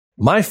is.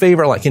 My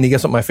favorite line, can you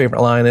guess what my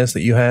favorite line is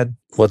that you had?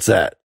 What's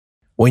that?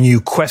 When you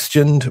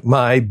questioned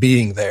my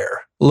being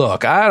there.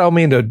 Look, I don't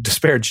mean to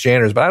disparage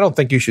janitors, but I don't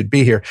think you should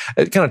be here.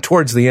 Kind of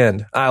towards the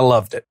end, I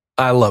loved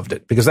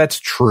it because that's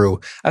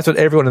true. That's what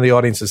everyone in the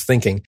audience is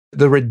thinking.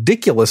 The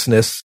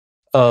ridiculousness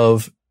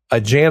of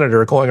a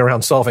janitor going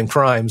around solving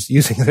crimes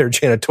using their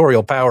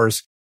janitorial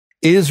powers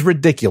is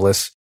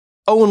ridiculous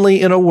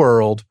only in a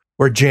world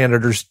where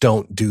janitors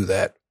don't do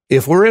that.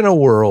 If we're in a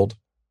world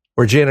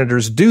where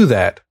janitors do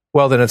that,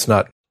 well, then it's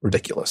not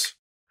ridiculous.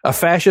 A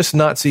fascist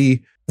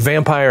Nazi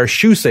vampire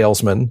shoe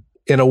salesman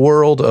in a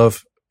world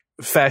of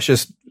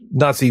fascist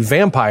Nazi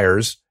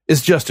vampires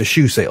is just a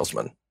shoe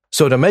salesman.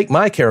 So to make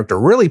my character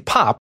really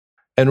pop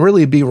and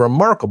really be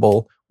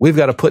remarkable, we've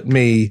got to put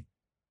me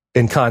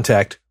in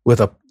contact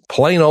with a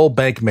plain old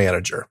bank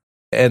manager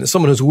and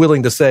someone who's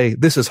willing to say,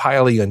 this is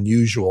highly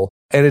unusual.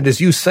 And it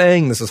is you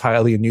saying this is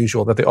highly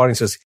unusual that the audience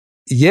says,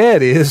 yeah,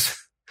 it is.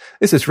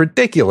 This is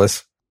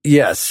ridiculous.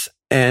 Yes.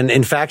 And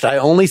in fact, I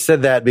only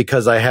said that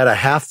because I had a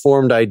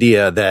half-formed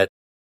idea that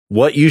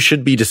what you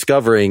should be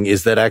discovering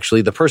is that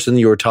actually the person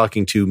you were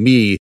talking to,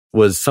 me,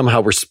 was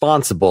somehow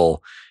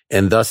responsible,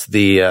 and thus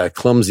the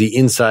clumsy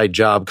inside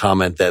job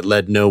comment that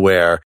led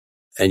nowhere.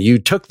 And you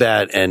took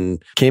that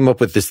and came up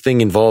with this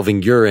thing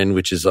involving urine,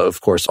 which is,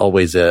 of course,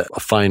 always a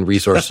fine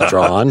resource to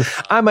draw on.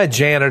 I'm a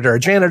janitor.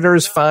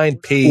 Janitors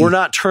find pee. We're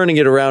not turning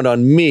it around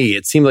on me.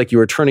 It seemed like you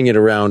were turning it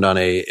around on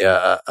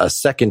a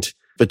second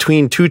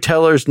between two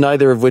tellers,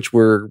 neither of which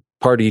were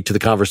party to the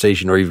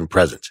conversation or even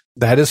present.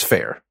 That is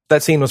fair.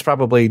 That scene was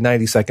probably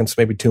 90 seconds,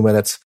 maybe 2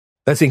 minutes.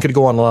 That scene could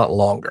go on a lot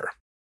longer.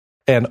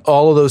 And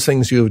all of those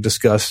things you have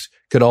discussed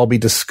could all be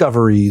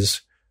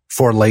discoveries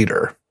for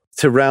later.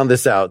 To round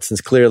this out,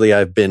 since clearly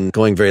I've been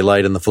going very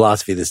light on the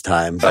philosophy this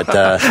time, but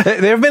there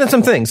have been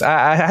some things.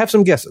 I have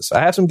some guesses. I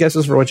have some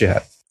guesses for what you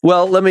had.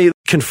 Well, let me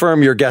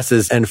confirm your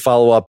guesses and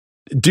follow up.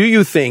 Do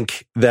you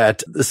think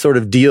that the sort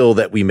of deal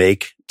that we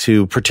make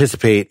to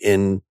participate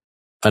in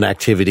an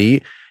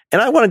activity,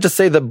 and I want to just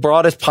say the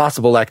broadest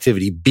possible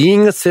activity,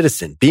 being a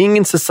citizen, being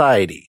in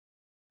society,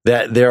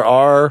 that there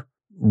are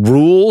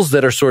rules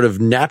that are sort of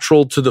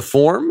natural to the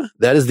form?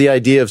 That is the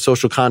idea of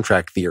social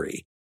contract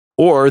theory.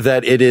 Or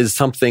that it is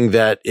something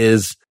that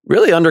is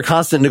really under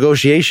constant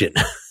negotiation.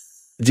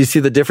 Do you see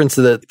the difference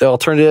of the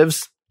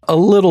alternatives? A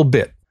little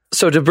bit.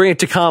 So to bring it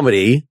to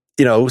comedy,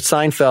 you know,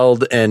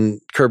 Seinfeld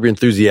and Curb Your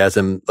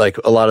Enthusiasm, like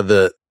a lot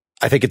of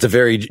I think it's a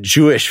very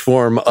Jewish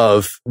form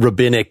of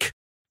rabbinic,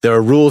 there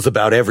are rules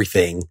about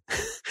everything.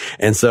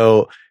 And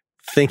so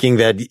thinking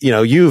that, you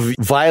know, you've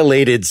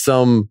violated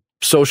some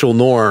social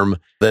norm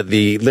that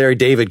the Larry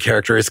David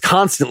character is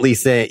constantly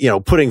saying, you know,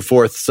 putting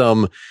forth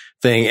some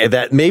thing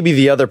that maybe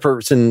the other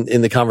person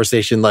in the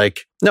conversation,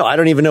 like, no, I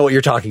don't even know what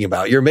you're talking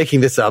about. You're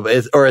making this up.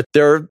 Or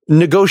there are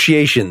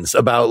negotiations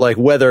about like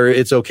whether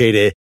it's okay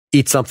to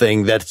eat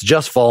something that's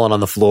just fallen on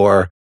the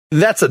floor.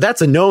 That's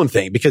a known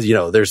thing because,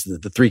 there's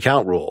the 3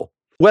 count rule.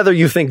 Whether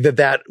you think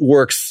that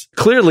works,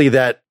 clearly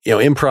that,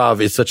 improv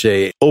is such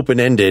a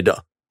open-ended,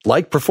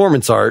 like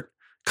performance art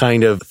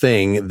kind of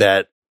thing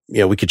that,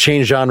 we could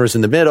change genres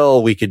in the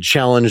middle. We could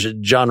challenge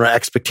genre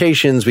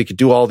expectations. We could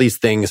do all these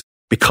things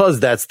because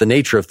that's the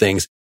nature of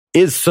things.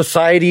 Is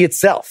society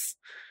itself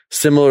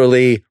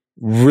similarly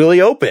really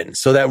open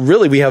so that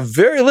really we have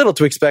very little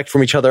to expect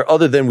from each other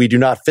other than we do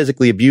not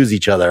physically abuse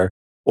each other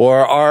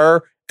or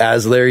are,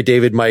 as Larry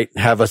David might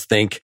have us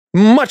think,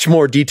 much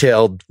more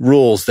detailed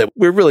rules that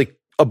we're really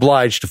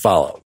obliged to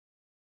follow?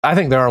 I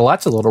think there are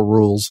lots of little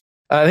rules.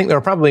 I think there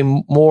are probably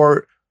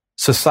more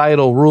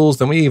societal rules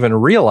than we even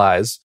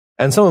realize.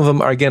 And some of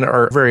them,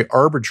 are very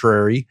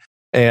arbitrary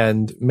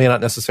and may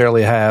not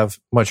necessarily have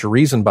much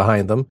reason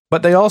behind them.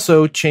 But they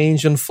also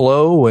change and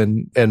flow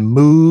and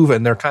move,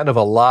 and they're kind of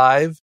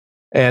alive.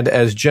 And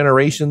as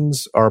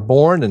generations are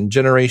born and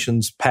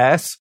generations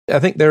pass, I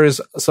think there is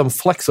some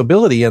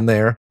flexibility in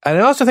there. And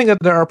I also think that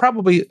there are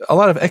probably a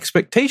lot of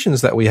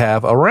expectations that we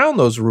have around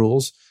those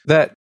rules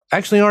that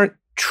actually aren't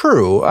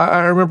true.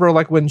 I remember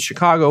like when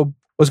Chicago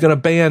was going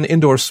to ban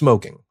indoor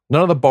smoking.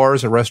 None of the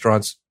bars and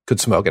restaurants could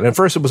smoke. And at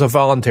first it was a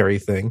voluntary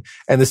thing.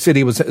 And the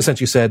city was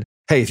essentially said,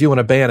 hey, if you want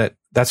to ban it,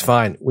 that's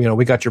fine.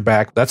 We got your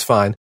back. That's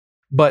fine.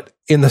 But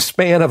in the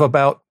span of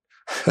about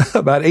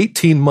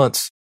 18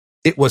 months,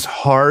 it was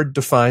hard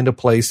to find a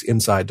place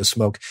inside to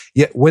smoke.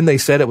 Yet when they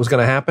said it was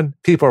going to happen,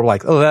 people are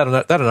like, oh,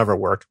 that'll never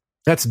work.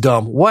 That's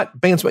dumb. What?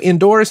 Ban smoke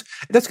indoors?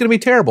 That's going to be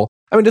terrible.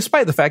 I mean,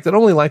 despite the fact that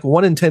only like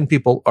 1 in 10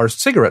 people are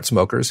cigarette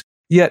smokers,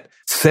 yet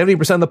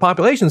 70% of the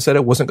population said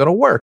it wasn't going to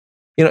work.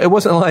 It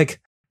wasn't like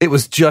it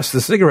was just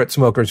the cigarette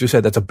smokers who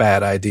said that's a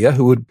bad idea,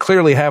 who would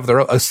clearly have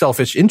a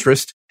selfish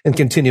interest in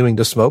continuing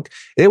to smoke.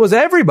 It was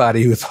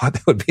everybody who thought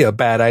that would be a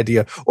bad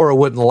idea or it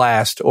wouldn't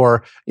last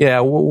or,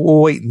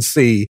 we'll wait and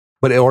see,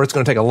 or it's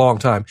going to take a long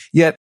time.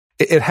 Yet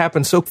it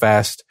happened so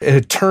fast.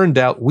 It turned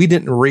out we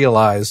didn't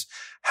realize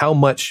how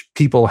much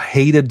people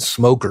hated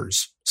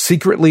smokers,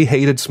 secretly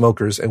hated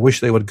smokers and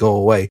wish they would go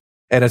away.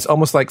 And it's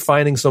almost like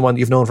finding someone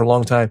you've known for a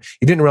long time.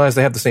 You didn't realize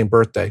they have the same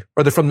birthday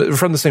or they're from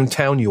the same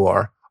town you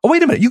are. Oh,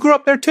 wait a minute. You grew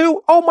up there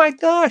too? Oh my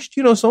gosh.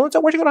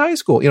 So-and-so, where'd you go to high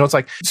school? It's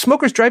like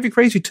smokers drive you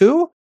crazy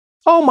too?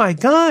 Oh my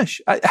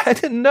gosh. I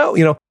didn't know,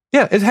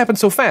 yeah, it happened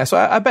so fast. So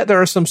I bet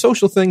there are some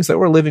social things that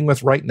we're living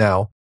with right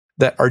now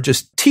that are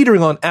just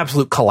teetering on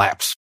absolute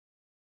collapse.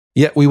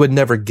 Yet we would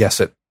never guess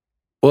it.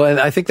 Well, and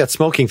I think that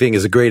smoking thing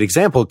is a great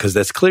example because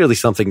that's clearly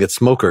something that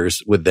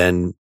smokers would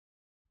then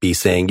be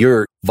saying,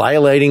 you're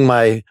violating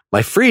my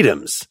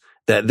freedoms,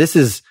 that this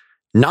is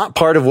not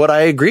part of what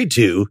I agreed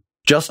to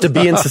just to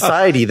be in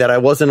society, that I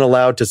wasn't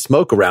allowed to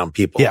smoke around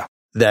people. Yeah.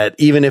 That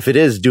even if it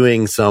is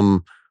doing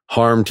some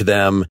harm to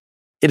them,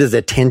 it is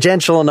a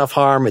tangential enough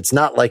harm. It's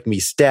not like me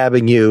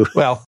stabbing you.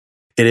 Well,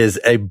 it is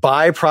a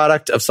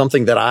byproduct of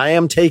something that I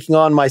am taking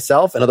on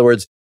myself. In other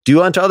words,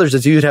 do unto others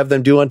as you would have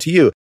them do unto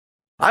you.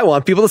 I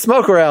want people to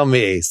smoke around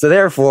me. So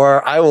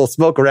therefore, I will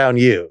smoke around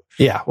you.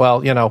 Yeah.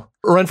 Well,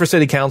 run for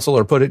city council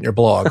or put it in your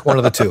blog. One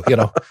of the two,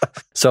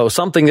 So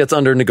something that's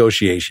under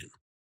negotiation.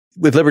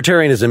 With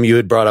libertarianism, you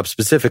had brought up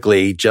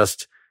specifically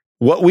just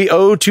what we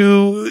owe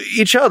to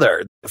each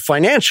other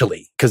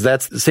financially, because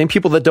that's the same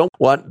people that don't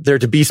want there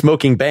to be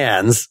smoking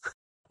bans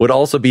would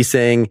also be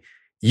saying,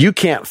 you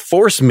can't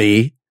force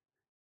me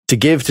to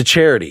give to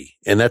charity.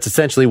 And that's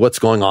essentially what's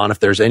going on if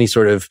there's any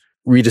sort of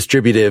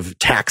redistributive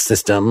tax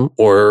system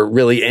or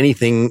really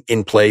anything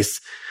in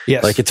place.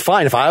 Yes. Like it's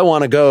fine if I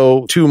want to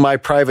go to my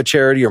private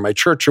charity or my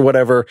church or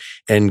whatever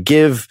and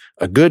give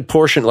a good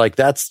portion, like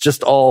that's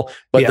just all.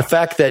 But the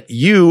fact that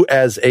you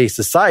as a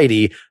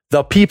society,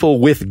 the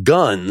people with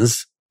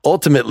guns,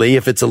 ultimately,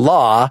 if it's a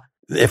law,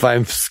 if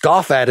I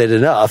scoff at it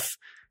enough,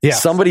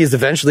 somebody is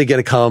eventually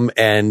going to come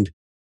and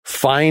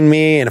fine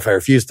me. And if I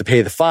refuse to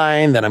pay the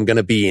fine, then I'm going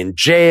to be in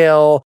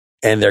jail.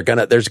 And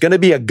there's going to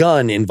be a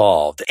gun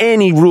involved.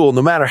 Any rule,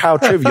 no matter how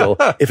trivial,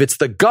 if it's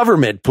the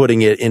government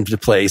putting it into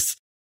place,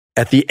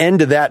 at the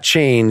end of that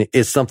chain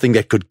is something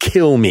that could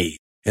kill me.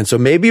 And so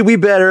maybe we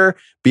better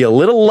be a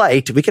little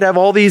light. We could have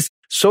all these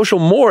social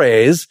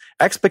mores,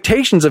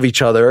 expectations of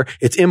each other.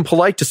 It's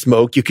impolite to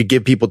smoke. You could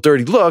give people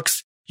dirty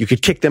looks. You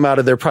could kick them out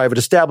of their private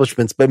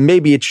establishments, but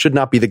maybe it should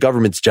not be the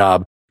government's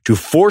job to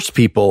force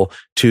people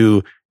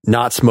to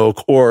not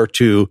smoke or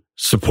to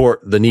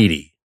support the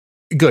needy.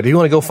 Good. You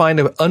want to go find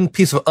a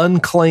piece of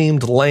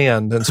unclaimed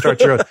land and start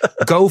your own,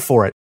 go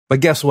for it. But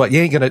guess what? It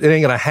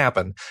ain't gonna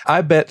happen.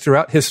 I bet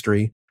throughout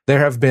history, there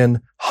have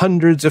been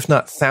hundreds, if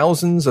not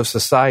thousands of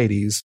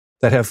societies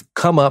that have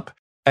come up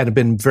and have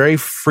been very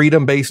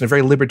freedom-based and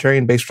very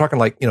libertarian-based. We're talking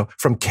like,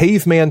 from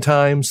caveman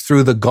times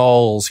through the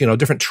Gauls,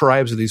 different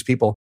tribes of these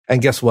people.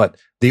 And guess what?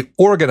 The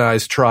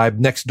organized tribe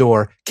next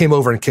door came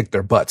over and kicked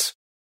their butts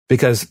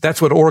because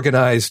that's what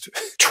organized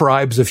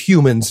tribes of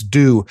humans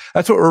do.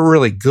 That's what we're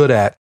really good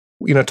at.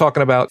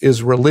 talking about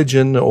is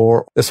religion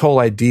or this whole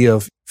idea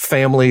of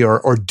family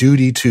or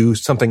duty to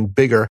something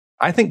bigger.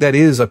 I think that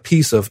is a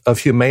piece of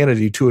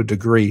humanity to a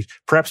degree,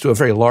 perhaps to a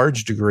very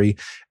large degree.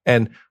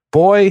 And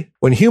boy,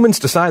 when humans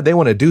decide they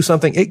want to do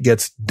something, it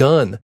gets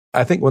done.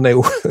 I think when they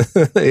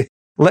they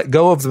let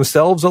go of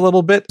themselves a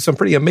little bit, some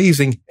pretty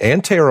amazing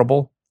and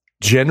terrible,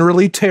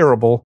 generally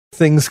terrible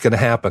things can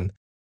happen.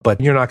 But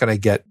you're not going to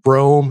get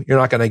Rome. You're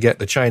not going to get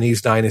the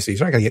Chinese dynasties.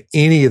 You're not going to get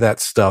any of that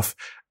stuff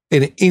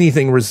in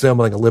anything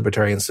resembling a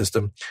libertarian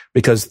system,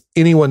 because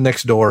anyone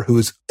next door who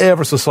is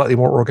ever so slightly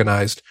more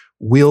organized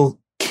will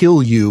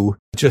kill you,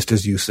 just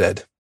as you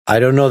said. I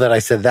don't know that I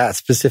said that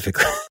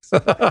specifically.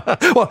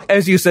 Well,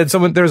 as you said,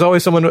 there's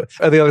always someone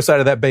on the other side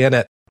of that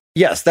bayonet.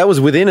 Yes, that was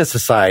within a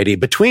society.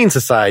 Between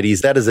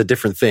societies, that is a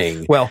different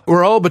thing. Well,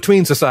 we're all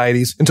between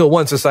societies until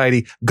one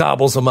society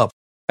gobbles them up.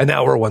 And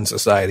now we're one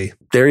society.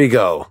 There you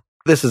go.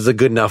 This is a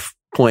good enough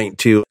point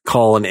to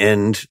call an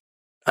end.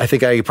 I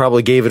think I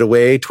probably gave it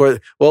away toward,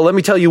 well, let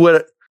me tell you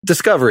what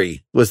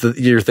Discovery was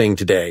your thing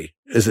today.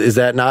 Is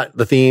that not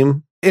the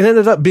theme? It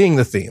ended up being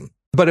the theme,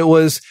 but it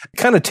was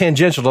kind of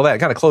tangential to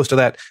that, kind of close to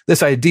that.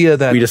 This idea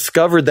that we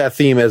discovered that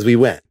theme as we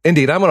went.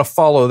 Indeed. I'm going to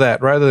follow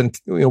that rather than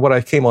what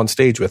I came on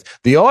stage with.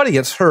 The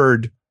audience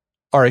heard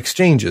our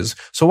exchanges.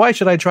 So why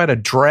should I try to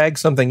drag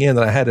something in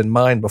that I had in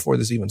mind before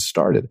this even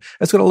started?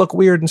 It's going to look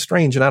weird and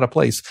strange and out of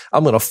place.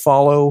 I'm going to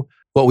follow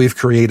what we've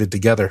created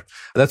together.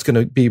 That's going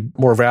to be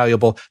more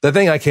valuable. The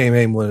thing I came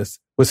in with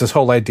was this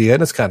whole idea,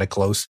 and it's kind of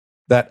close,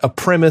 that a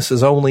premise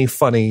is only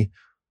funny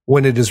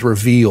when it is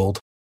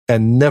revealed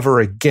and never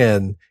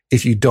again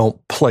if you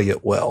don't play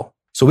it well.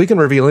 So we can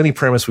reveal any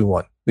premise we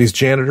want. These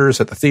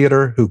janitors at the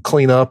theater who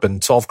clean up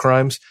and solve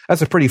crimes,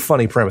 that's a pretty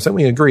funny premise. And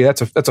we agree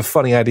that's a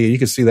funny idea. You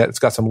can see that it's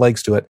got some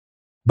legs to it,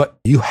 but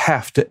you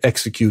have to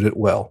execute it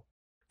well.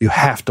 You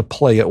have to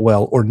play it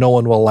well or no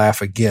one will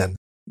laugh again.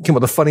 Come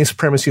with the funniest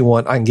premise you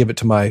want. I can give it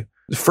to my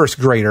first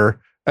grader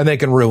and they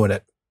can ruin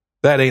it.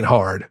 That ain't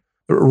hard.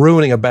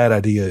 Ruining a bad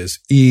idea is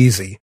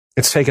easy.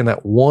 It's taking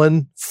that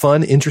one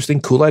fun, interesting,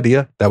 cool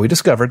idea that we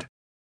discovered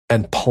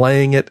and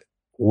playing it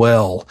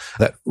well.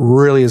 That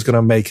really is going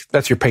to make,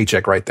 that's your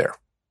paycheck right there.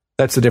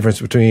 That's the difference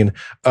between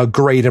a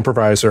great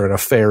improviser and a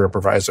fair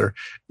improviser,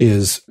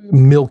 is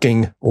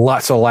milking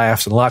lots of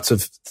laughs and lots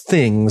of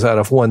things out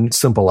of one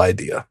simple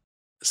idea.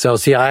 So,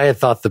 see, I had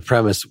thought the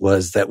premise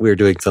was that we were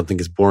doing something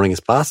as boring as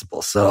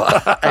possible. So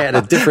I had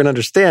a different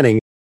understanding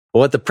of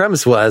what the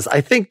premise was. I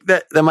think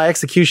that my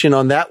execution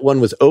on that one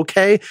was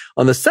okay.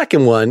 On the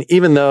second one,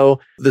 even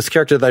though this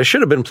character that I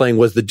should have been playing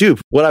was the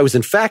dupe, what I was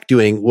in fact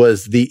doing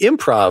was the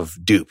improv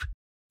dupe.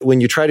 When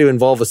you try to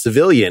involve a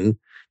civilian,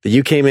 that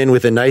you came in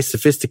with a nice,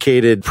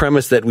 sophisticated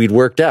premise that we'd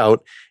worked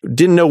out,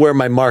 didn't know where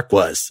my mark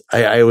was.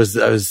 I was,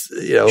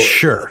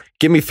 sure.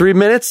 Give me 3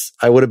 minutes.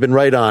 I would have been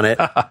right on it.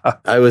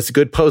 I was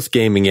good post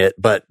gaming it,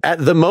 but at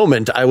the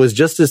moment I was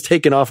just as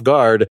taken off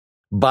guard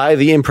by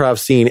the improv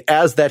scene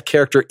as that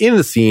character in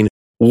the scene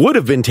would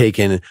have been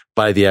taken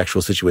by the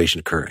actual situation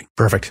occurring.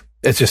 Perfect.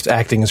 It's just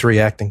acting is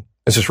reacting.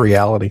 It's just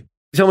reality.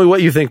 Tell me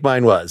what you think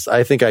mine was.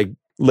 I think I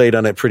laid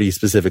on it pretty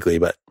specifically,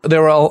 but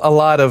there were a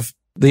lot of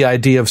the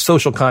idea of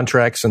social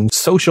contracts and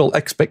social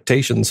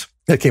expectations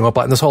that came up,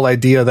 and this whole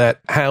idea that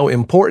how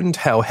important,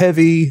 how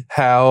heavy,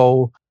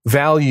 how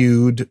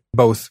valued,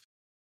 both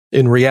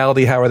in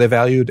reality, how are they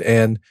valued,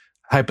 and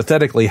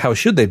hypothetically, how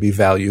should they be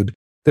valued?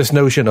 This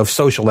notion of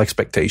social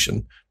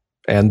expectation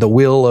and the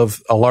will of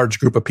a large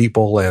group of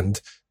people, and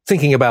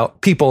thinking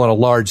about people in a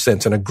large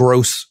sense, in a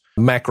gross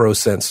macro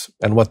sense,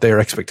 and what their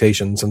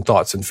expectations and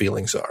thoughts and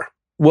feelings are.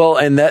 Well,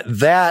 and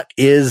that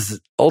is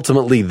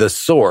ultimately the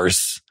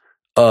source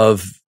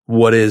of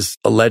what is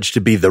alleged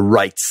to be the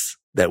rights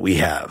that we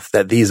have,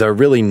 that these are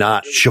really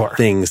not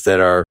things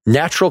that are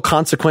natural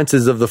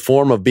consequences of the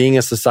form of being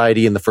a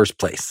society in the first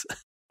place,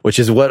 which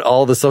is what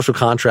all the social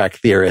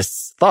contract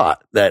theorists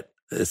thought. That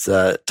it's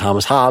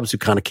Thomas Hobbes, who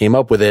kind of came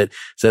up with it,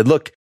 said,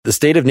 look, the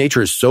state of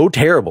nature is so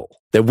terrible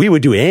that we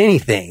would do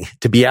anything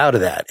to be out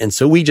of that. And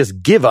so we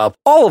just give up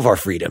all of our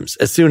freedoms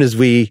as soon as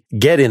we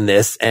get in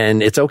this.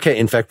 And it's okay.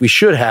 In fact, we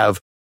should have,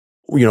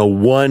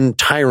 one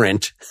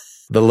tyrant,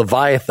 the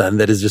Leviathan,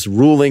 that is just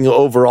ruling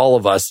over all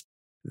of us.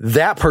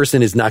 That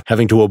person is not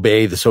having to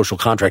obey the social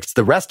contract. It's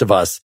the rest of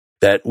us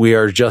that we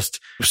are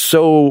just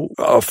so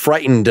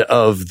frightened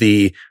of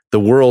the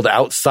world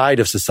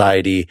outside of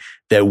society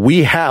that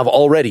we have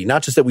already,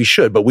 not just that we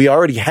should, but we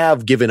already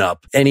have given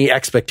up any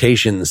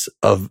expectations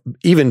of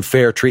even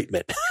fair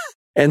treatment.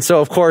 And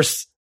so, of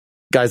course,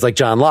 guys like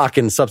John Locke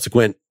and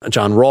subsequent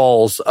John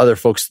Rawls, other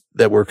folks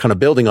that were kind of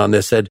building on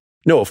this, said,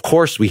 no, of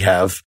course we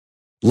have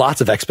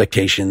lots of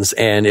expectations.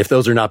 And if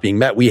those are not being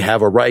met, we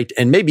have a right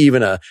and maybe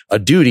even a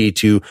duty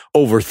to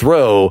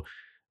overthrow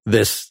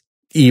this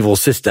evil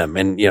system.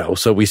 And,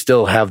 so we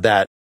still have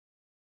that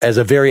as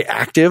a very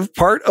active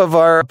part of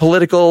our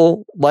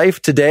political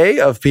life today,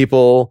 of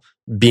people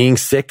being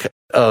sick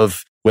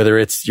of whether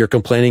it's you're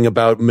complaining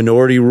about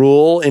minority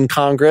rule in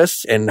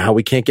Congress and how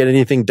we can't get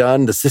anything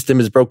done, the system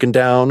is broken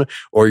down,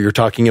 or you're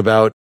talking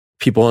about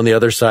people on the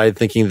other side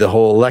thinking the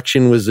whole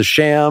election was a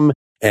sham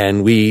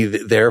And we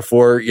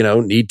therefore,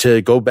 need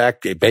to go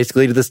back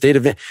basically to the state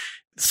of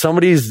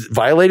somebody's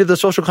violated the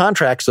social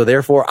contract. So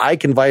therefore I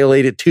can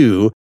violate it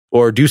too,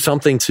 or do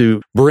something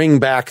to bring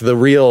back the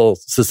real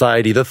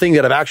society, the thing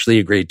that I've actually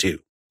agreed to.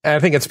 And I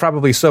think it's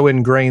probably so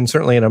ingrained,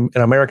 certainly in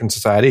American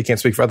society, I can't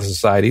speak for other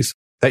societies,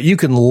 that you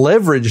can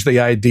leverage the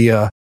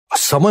idea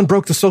someone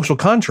broke the social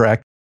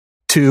contract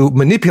to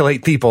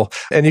manipulate people.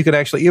 And you can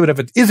actually, even if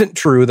it isn't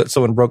true that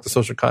someone broke the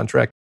social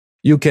contract,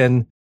 you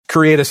can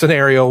create a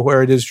scenario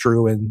where it is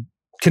true and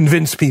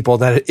convince people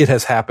that it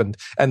has happened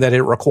and that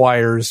it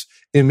requires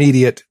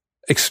immediate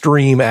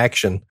extreme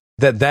action.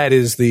 That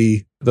is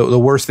the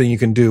worst thing you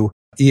can do,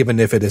 even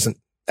if it isn't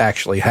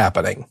actually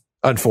happening,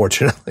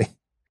 unfortunately.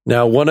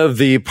 Now, one of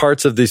the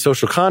parts of the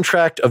social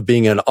contract of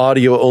being an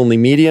audio-only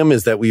medium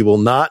is that we will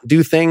not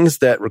do things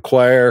that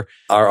require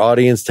our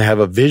audience to have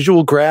a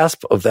visual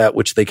grasp of that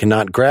which they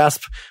cannot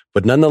grasp.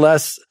 But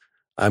nonetheless,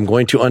 I'm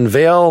going to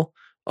unveil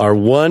our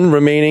one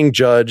remaining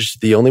judge,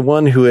 the only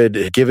one who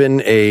had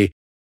given a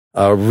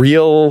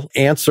real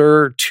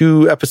answer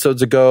 2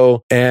 episodes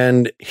ago.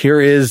 And here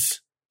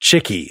is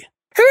Chicky.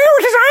 Hello,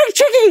 it is I,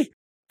 Chicky,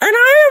 and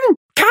I am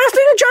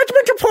casting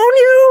judgment upon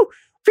you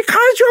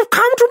because you have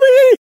come to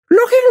me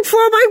looking for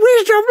my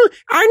wisdom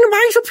and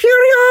my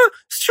superior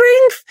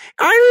strength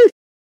and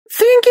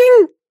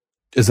thinking.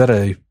 Is that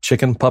a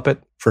chicken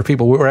puppet? For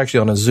people, we're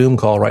actually on a Zoom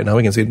call right now.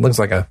 We can see it looks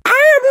like a...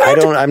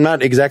 I'm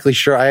not exactly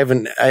sure. I'm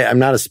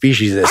not a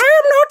speciesist. I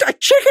am not a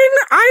chicken.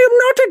 I am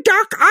not a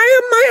duck. I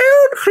am my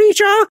own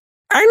creature.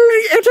 And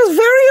it is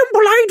very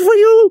impolite for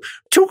you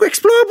to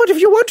explore, but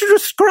if you want to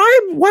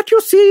describe what you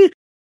see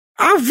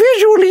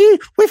visually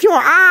with your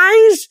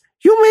eyes,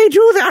 you may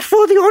do that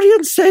for the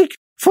audience's sake,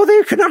 for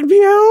they cannot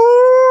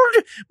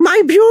behold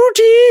my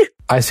beauty.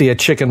 I see a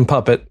chicken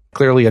puppet,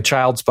 clearly a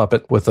child's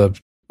puppet, with a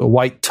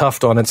white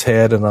tuft on its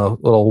head and a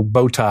little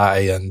bow tie,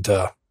 and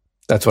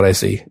that's what I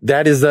see.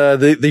 That is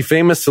the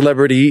famous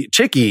celebrity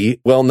Chicky,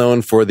 well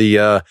known for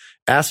the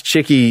Ask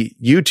Chicky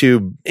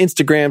YouTube,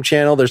 Instagram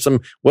channel. There's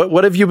some...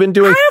 What have you been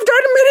doing? I have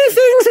done many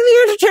things in the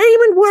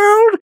entertainment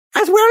world,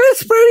 as well as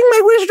spreading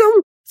my wisdom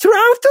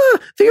throughout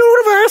the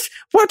universe,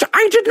 but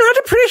I did not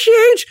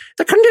appreciate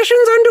the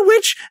conditions under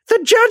which the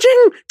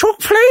judging took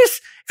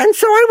place, and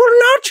so I will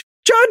not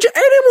judge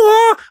any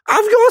more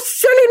of your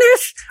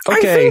silliness.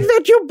 Okay. I think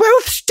that you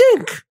both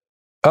stink.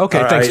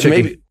 Okay, thanks,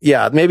 Chicky.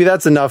 Maybe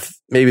that's enough.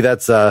 Maybe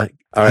that's all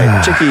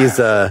right.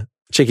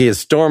 Chicky is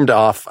stormed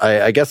off.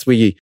 I guess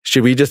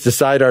should we just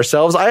decide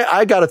ourselves?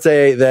 I gotta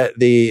say that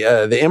the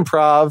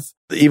improv,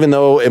 even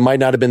though it might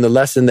not have been the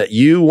lesson that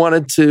you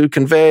wanted to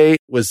convey,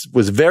 was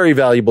very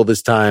valuable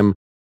this time.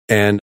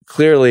 And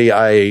clearly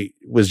I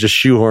was just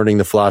shoehorning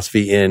the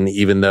philosophy in,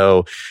 even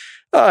though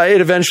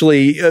it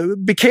eventually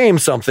became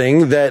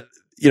something that,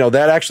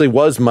 that actually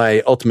was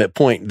my ultimate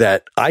point,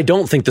 that I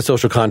don't think the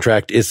social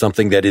contract is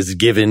something that is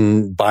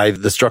given by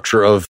the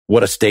structure of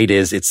what a state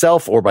is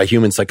itself or by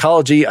human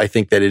psychology. I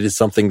think that it is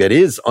something that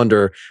is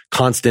under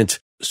constant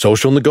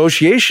social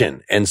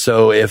negotiation. And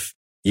so if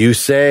you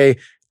say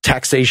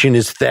taxation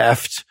is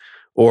theft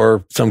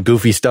or some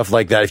goofy stuff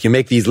like that, if you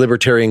make these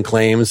libertarian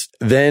claims,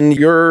 then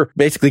you're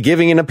basically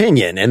giving an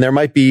opinion, and there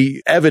might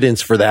be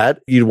evidence for that.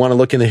 You'd want to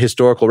look in the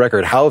historical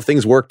record. How have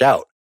things worked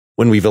out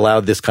when we've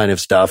allowed this kind of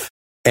stuff?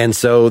 And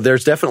so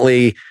there's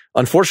definitely,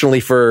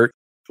 unfortunately,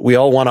 we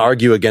all want to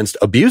argue against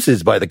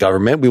abuses by the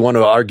government. We want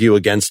to argue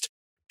against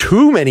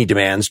too many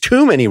demands,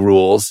 too many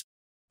rules,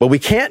 but we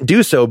can't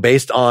do so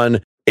based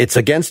on it's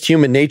against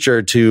human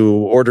nature to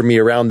order me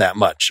around that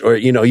much. Or,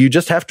 you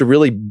just have to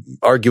really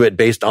argue it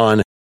based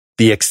on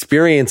the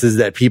experiences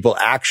that people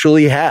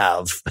actually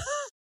have.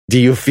 Do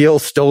you feel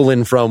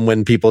stolen from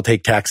when people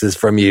take taxes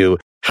from you?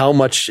 How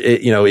much,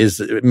 is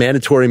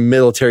mandatory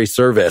military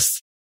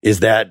service?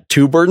 Is that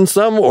too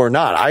burdensome or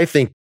not? I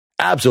think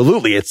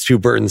absolutely it's too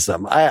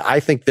burdensome.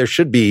 I think there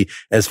should be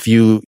as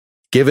few,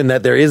 given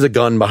that there is a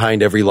gun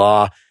behind every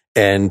law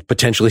and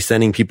potentially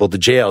sending people to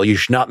jail. You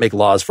should not make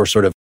laws for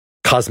sort of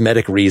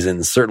cosmetic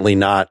reasons, certainly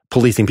not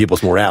policing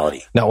people's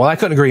morality. No, well, I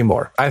couldn't agree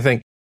more. I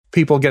think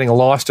people getting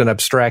lost in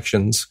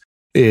abstractions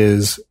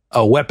is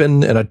a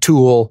weapon and a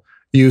tool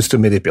used to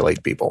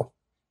manipulate people.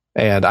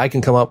 And I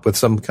can come up with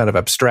some kind of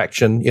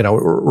abstraction.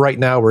 Right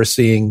now we're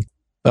seeing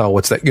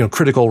what's that?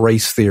 Critical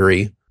race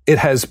theory. It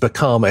has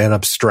become an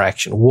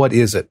abstraction. What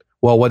is it?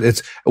 Well,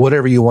 it's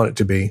whatever you want it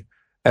to be.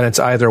 And it's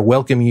either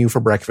welcoming you for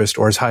breakfast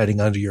or it's hiding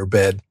under your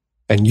bed,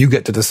 and you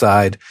get to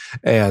decide.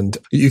 And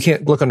you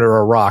can't look under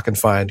a rock and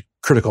find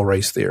critical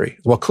race theory.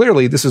 Well,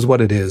 clearly this is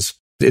what it is.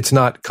 It's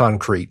not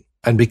concrete.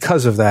 And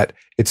because of that,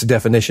 its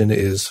definition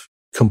is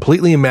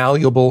completely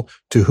malleable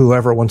to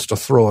whoever wants to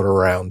throw it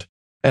around.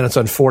 And it's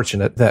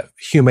unfortunate that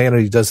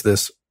humanity does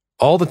this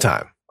all the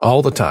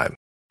time.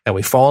 And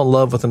we fall in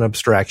love with an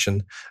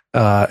abstraction,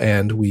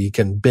 and we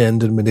can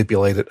bend and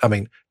manipulate it. I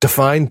mean,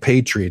 define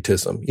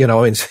patriotism,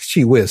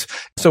 gee whiz.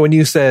 So when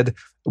you said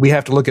we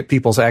have to look at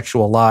people's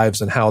actual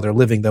lives and how they're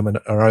living them, and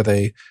are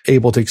they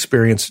able to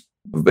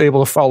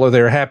follow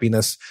their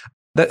happiness,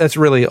 that's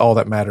really all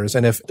that matters.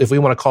 And if we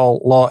want to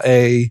call law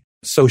A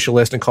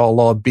socialist and call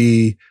law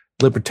B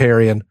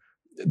libertarian.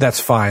 That's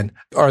fine.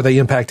 Are they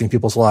impacting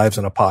people's lives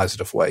in a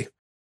positive way?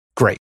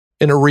 Great.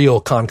 In a real,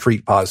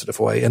 concrete, positive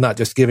way, and not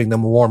just giving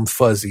them warm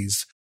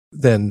fuzzies.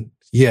 Then,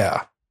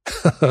 yeah.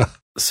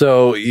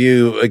 So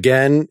you,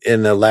 again,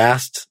 in the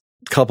last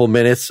couple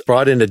minutes,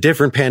 brought in a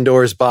different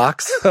Pandora's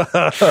box.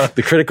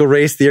 The critical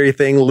race theory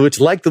thing, which,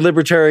 like the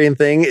libertarian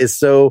thing, is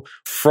so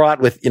fraught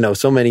with,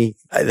 so many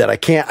that I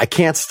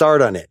can't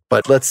start on it.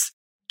 But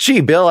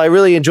Bill, I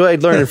really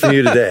enjoyed learning from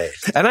you today.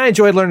 And I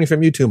enjoyed learning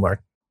from you too,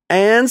 Mark.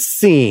 And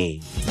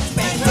scene.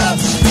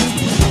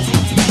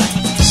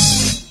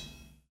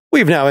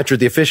 We've now entered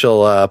the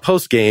official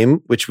post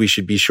game, which we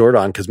should be short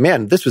on because,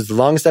 man, this was the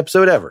longest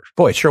episode ever.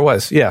 Boy, it sure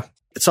was. Yeah.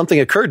 Something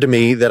occurred to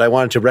me that I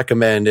wanted to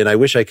recommend, and I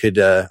wish I could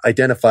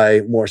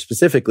identify more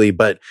specifically,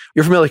 but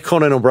you're familiar with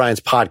Conan O'Brien's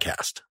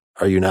podcast,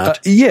 are you not?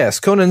 Yes.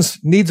 Conan's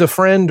Needs a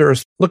Friend or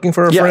is looking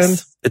for a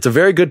friend. It's a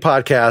very good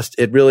podcast.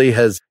 It really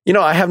has,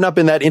 I have not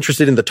been that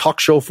interested in the talk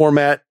show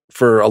format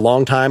for a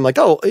long time. Like,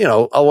 I'll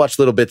watch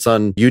little bits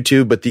on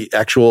YouTube, but the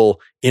actual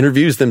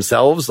interviews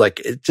themselves,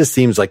 it just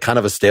seems like kind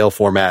of a stale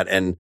format.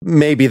 And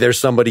maybe there's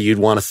somebody you'd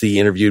want to see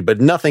interviewed, but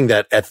nothing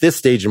that at this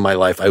stage in my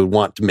life, I would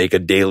want to make a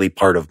daily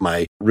part of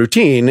my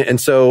routine. And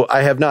so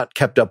I have not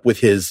kept up with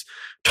his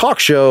talk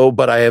show,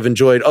 but I have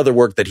enjoyed other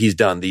work that he's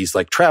done, these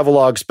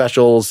travelogue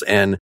specials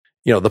and,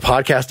 the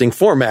podcasting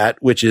format,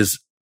 which is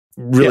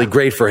really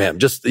great for him.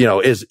 Just,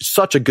 is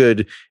such a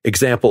good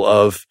example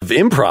of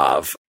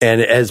improv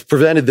and has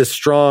prevented this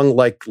strong,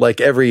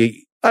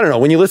 every, I don't know,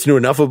 when you listen to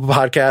enough of a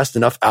podcast,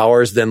 enough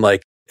hours, then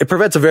it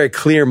prevents a very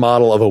clear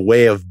model of a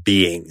way of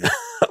being,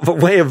 a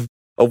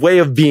way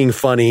of being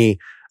funny,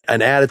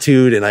 an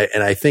attitude. And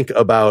I think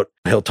about,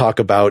 he'll talk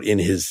about in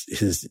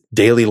his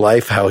daily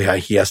life, how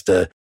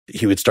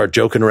he would start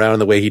joking around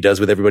the way he does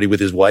with everybody with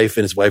his wife.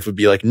 And his wife would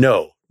be like,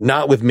 no,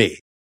 not with me.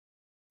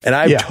 And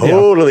I've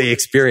totally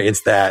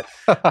experienced that,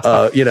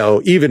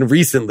 even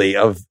recently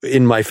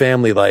in my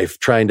family life,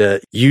 trying to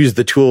use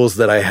the tools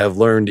that I have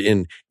learned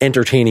in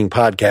entertaining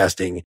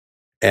podcasting,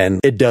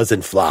 and it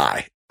doesn't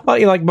fly.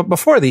 Well, but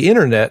before the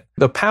internet,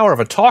 the power of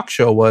a talk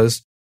show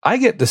was I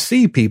get to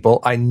see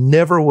people I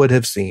never would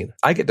have seen.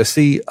 I get to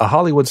see a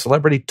Hollywood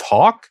celebrity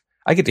talk.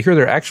 I get to hear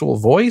their actual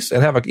voice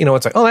and have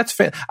it's like, oh, that's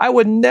fan. I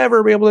would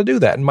never be able to do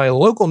that in my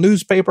local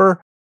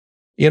newspaper.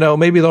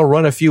 Maybe they'll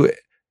run a few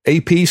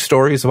AP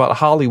stories about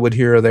Hollywood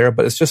here or there,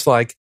 but it's just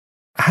like,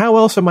 how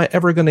else am I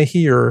ever going to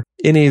hear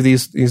any of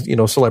these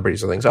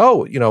celebrities and things?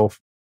 Oh,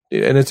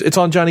 and it's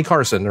on Johnny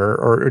Carson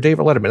or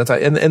David Letterman. It's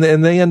like,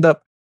 and they end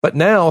up, but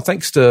now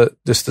thanks to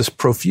this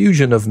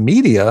profusion of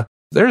media,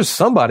 there's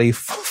somebody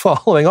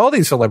following all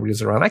these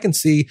celebrities around. I can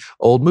see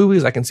old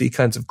movies. I can see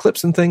kinds of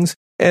clips and things.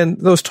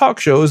 And those talk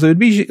shows, they would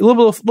be a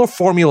little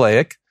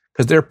formulaic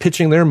because they're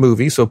pitching their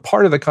movie. So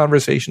part of the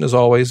conversation is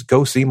always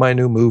go see my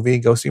new movie,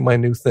 go see my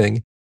new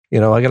thing.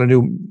 I got a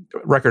new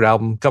record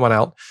album coming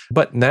out.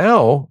 But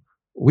now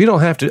we don't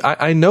have to.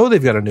 I know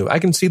they've got a new. I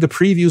can see the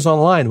previews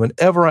online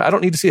whenever. I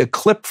don't need to see a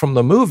clip from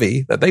the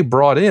movie that they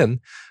brought in.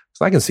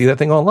 So I can see that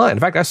thing online. In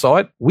fact, I saw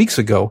it weeks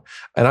ago,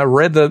 and I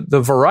read the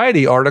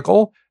Variety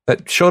article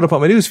that showed up on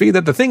my newsfeed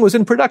that the thing was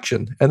in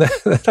production, and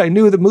that I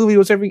knew the movie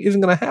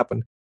isn't going to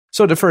happen.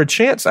 So for a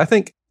chance, I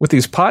think with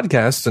these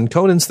podcasts and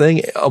Conan's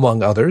thing,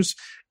 among others,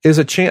 is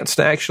a chance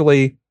to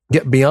actually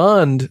get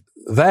beyond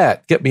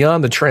that, get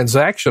beyond the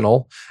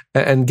transactional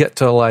and get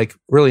to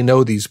really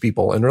know these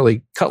people and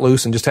really cut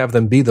loose and just have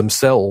them be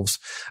themselves.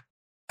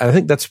 And I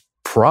think that's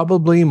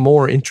probably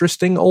more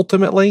interesting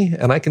ultimately.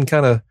 And I can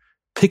kind of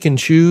pick and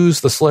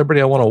choose the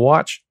celebrity I want to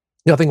watch.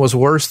 Nothing was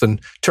worse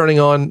than turning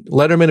on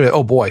Letterman and,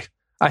 oh boy,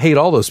 I hate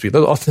all those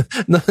people.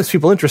 None of those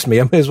people interest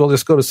me. I may as well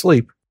just go to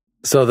sleep.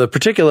 So the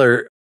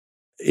particular,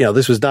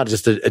 this was not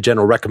just a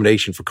general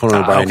recommendation for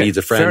Conan O'Brien Needs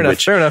a Friend,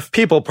 fair enough.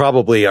 People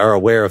probably are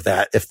aware of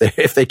that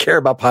if they care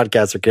about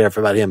podcasts or care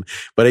about him.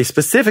 But a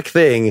specific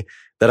thing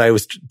that I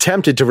was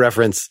tempted to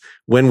reference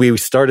when we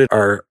started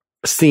our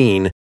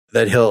scene,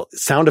 that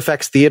sound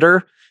effects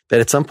theater, that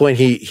at some point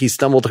he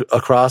stumbled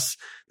across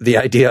the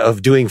idea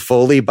of doing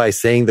Foley by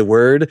saying the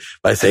word,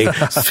 by saying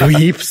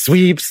sweep,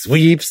 sweep,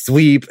 sweep,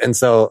 sweep. And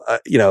so,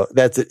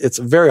 it's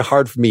very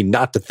hard for me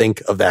not to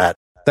think of that.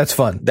 That's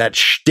fun. That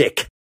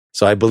shtick.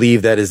 So I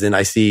believe that is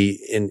I see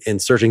in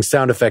searching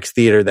sound effects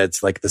theater,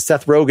 that's like the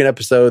Seth Rogen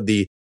episode,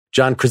 the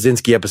John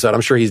Krasinski episode.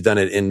 I'm sure he's done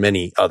it in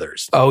many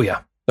others. Oh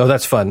yeah. Oh,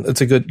 that's fun.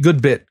 It's a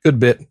good bit.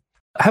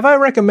 Have I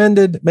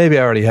recommended, maybe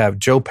I already have,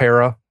 Joe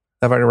Pera?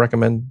 Have I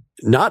recommended?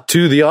 Not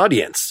to the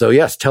audience. So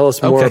yes, tell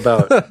us more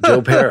about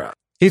Joe Pera.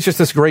 He's just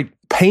this great,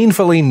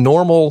 painfully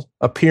normal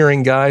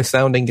appearing guy,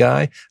 sounding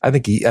guy. I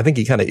think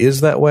he kind of is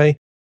that way,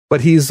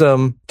 but he's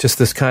just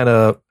this kind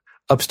of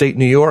upstate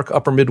New York,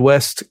 upper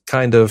Midwest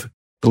kind of,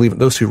 believe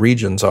those two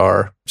regions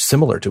are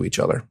similar to each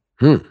other,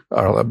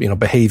 are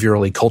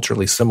behaviorally,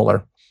 culturally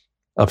similar.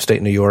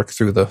 Upstate New York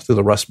through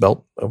the Rust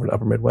Belt over to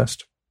upper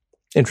Midwest.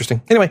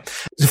 Interesting. Anyway,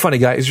 he's a funny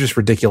guy. He's just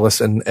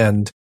ridiculous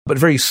but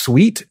very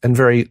sweet and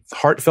very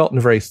heartfelt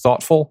and very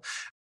thoughtful.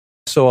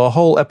 So a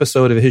whole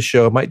episode of his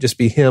show might just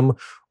be him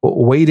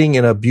waiting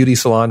in a beauty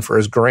salon for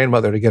his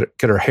grandmother to get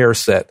her hair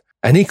set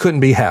And he couldn't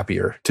be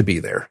happier to be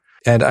there.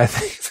 And I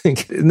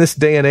think in this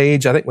day and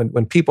age, I think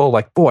when people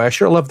like, boy, I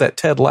sure love that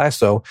Ted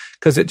Lasso,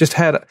 because it just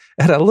had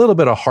a little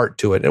bit of heart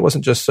to it. It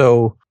wasn't just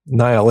so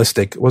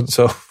nihilistic. It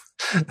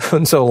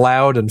wasn't so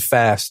loud and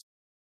fast.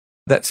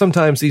 That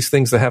sometimes these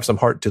things that have some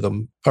heart to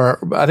them are,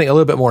 I think, a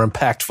little bit more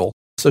impactful.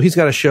 So he's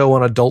got a show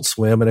on Adult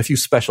Swim and a few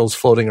specials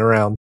floating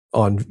around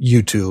on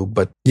YouTube.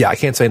 But yeah, I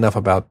can't say enough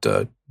about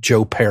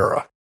Joe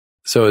Pera.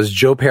 So as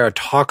Joe Pera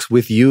Talks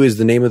With You is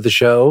the name of the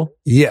show?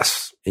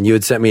 Yes. And you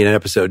had sent me an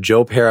episode,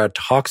 Joe Pera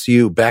Talks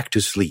You Back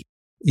to Sleep.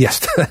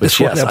 Yes.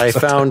 Which, yes, I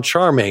found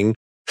charming.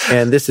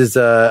 And this is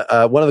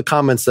one of the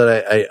comments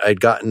that I'd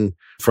gotten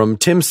from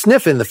Tim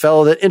Sniffen, the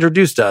fellow that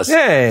introduced us,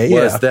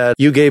 was that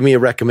you gave me a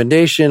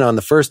recommendation on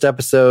the first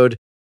episode.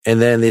 And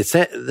then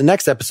the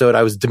next episode,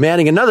 I was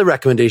demanding another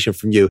recommendation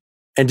from you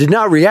and did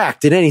not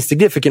react in any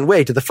significant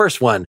way to the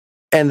first one.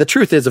 And the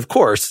truth is, of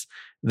course,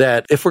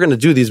 that if we're going to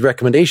do these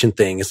recommendation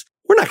things,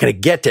 we're not going to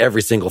get to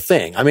every single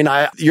thing. I mean,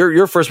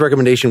 your first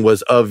recommendation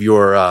was of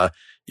your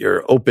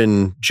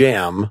open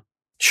jam.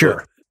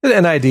 Sure.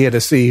 An idea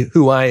to see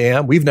who I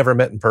am. We've never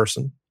met in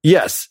person.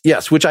 Yes,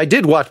 which I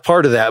did watch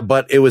part of that,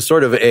 but it was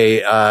sort of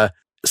a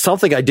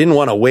something I didn't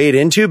want to wade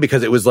into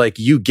because it was like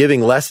you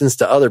giving lessons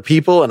to other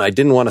people, and I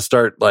didn't want to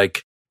start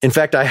like. In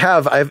fact,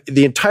 I've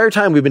the entire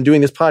time we've been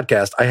doing this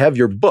podcast, I have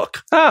your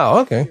book.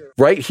 Oh, okay.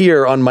 Right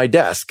here on my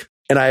desk,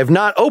 and I have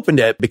not opened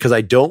it because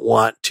I don't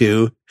want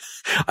to.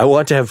 I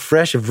want to have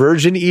fresh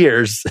virgin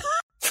ears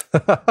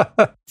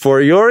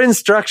for your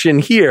instruction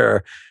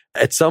here.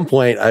 At some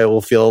point, I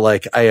will feel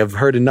like I have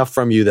heard enough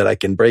from you that I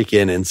can break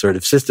in and sort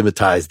of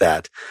systematize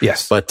that.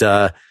 Yes. But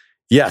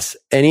yes,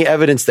 any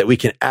evidence that we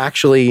can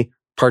actually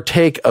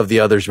partake of the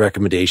other's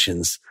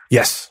recommendations.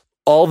 Yes.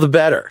 All the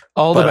better.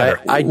 All the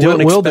better. I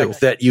don't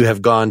expect that you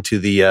have gone to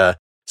the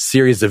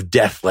series of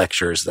death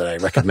lectures that I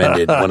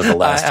recommended one of the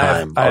last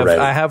time already.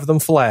 I have them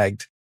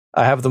flagged.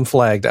 I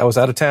was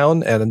out of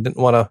town and didn't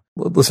want to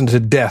listen to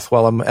death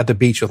while I'm at the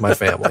beach with my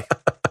family.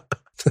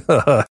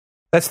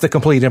 That's The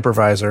Complete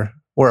Improviser,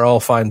 where all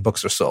fine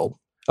books are sold.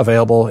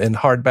 Available in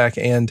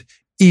hardback and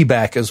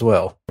e-back as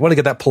well. I want to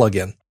get that plug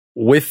in.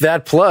 With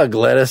that plug,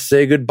 let us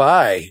say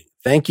goodbye.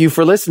 Thank you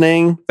for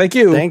listening. Thank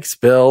you. Thanks,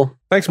 Bill.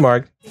 Thanks,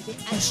 Mark.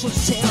 I should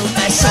sell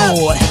my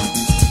soul.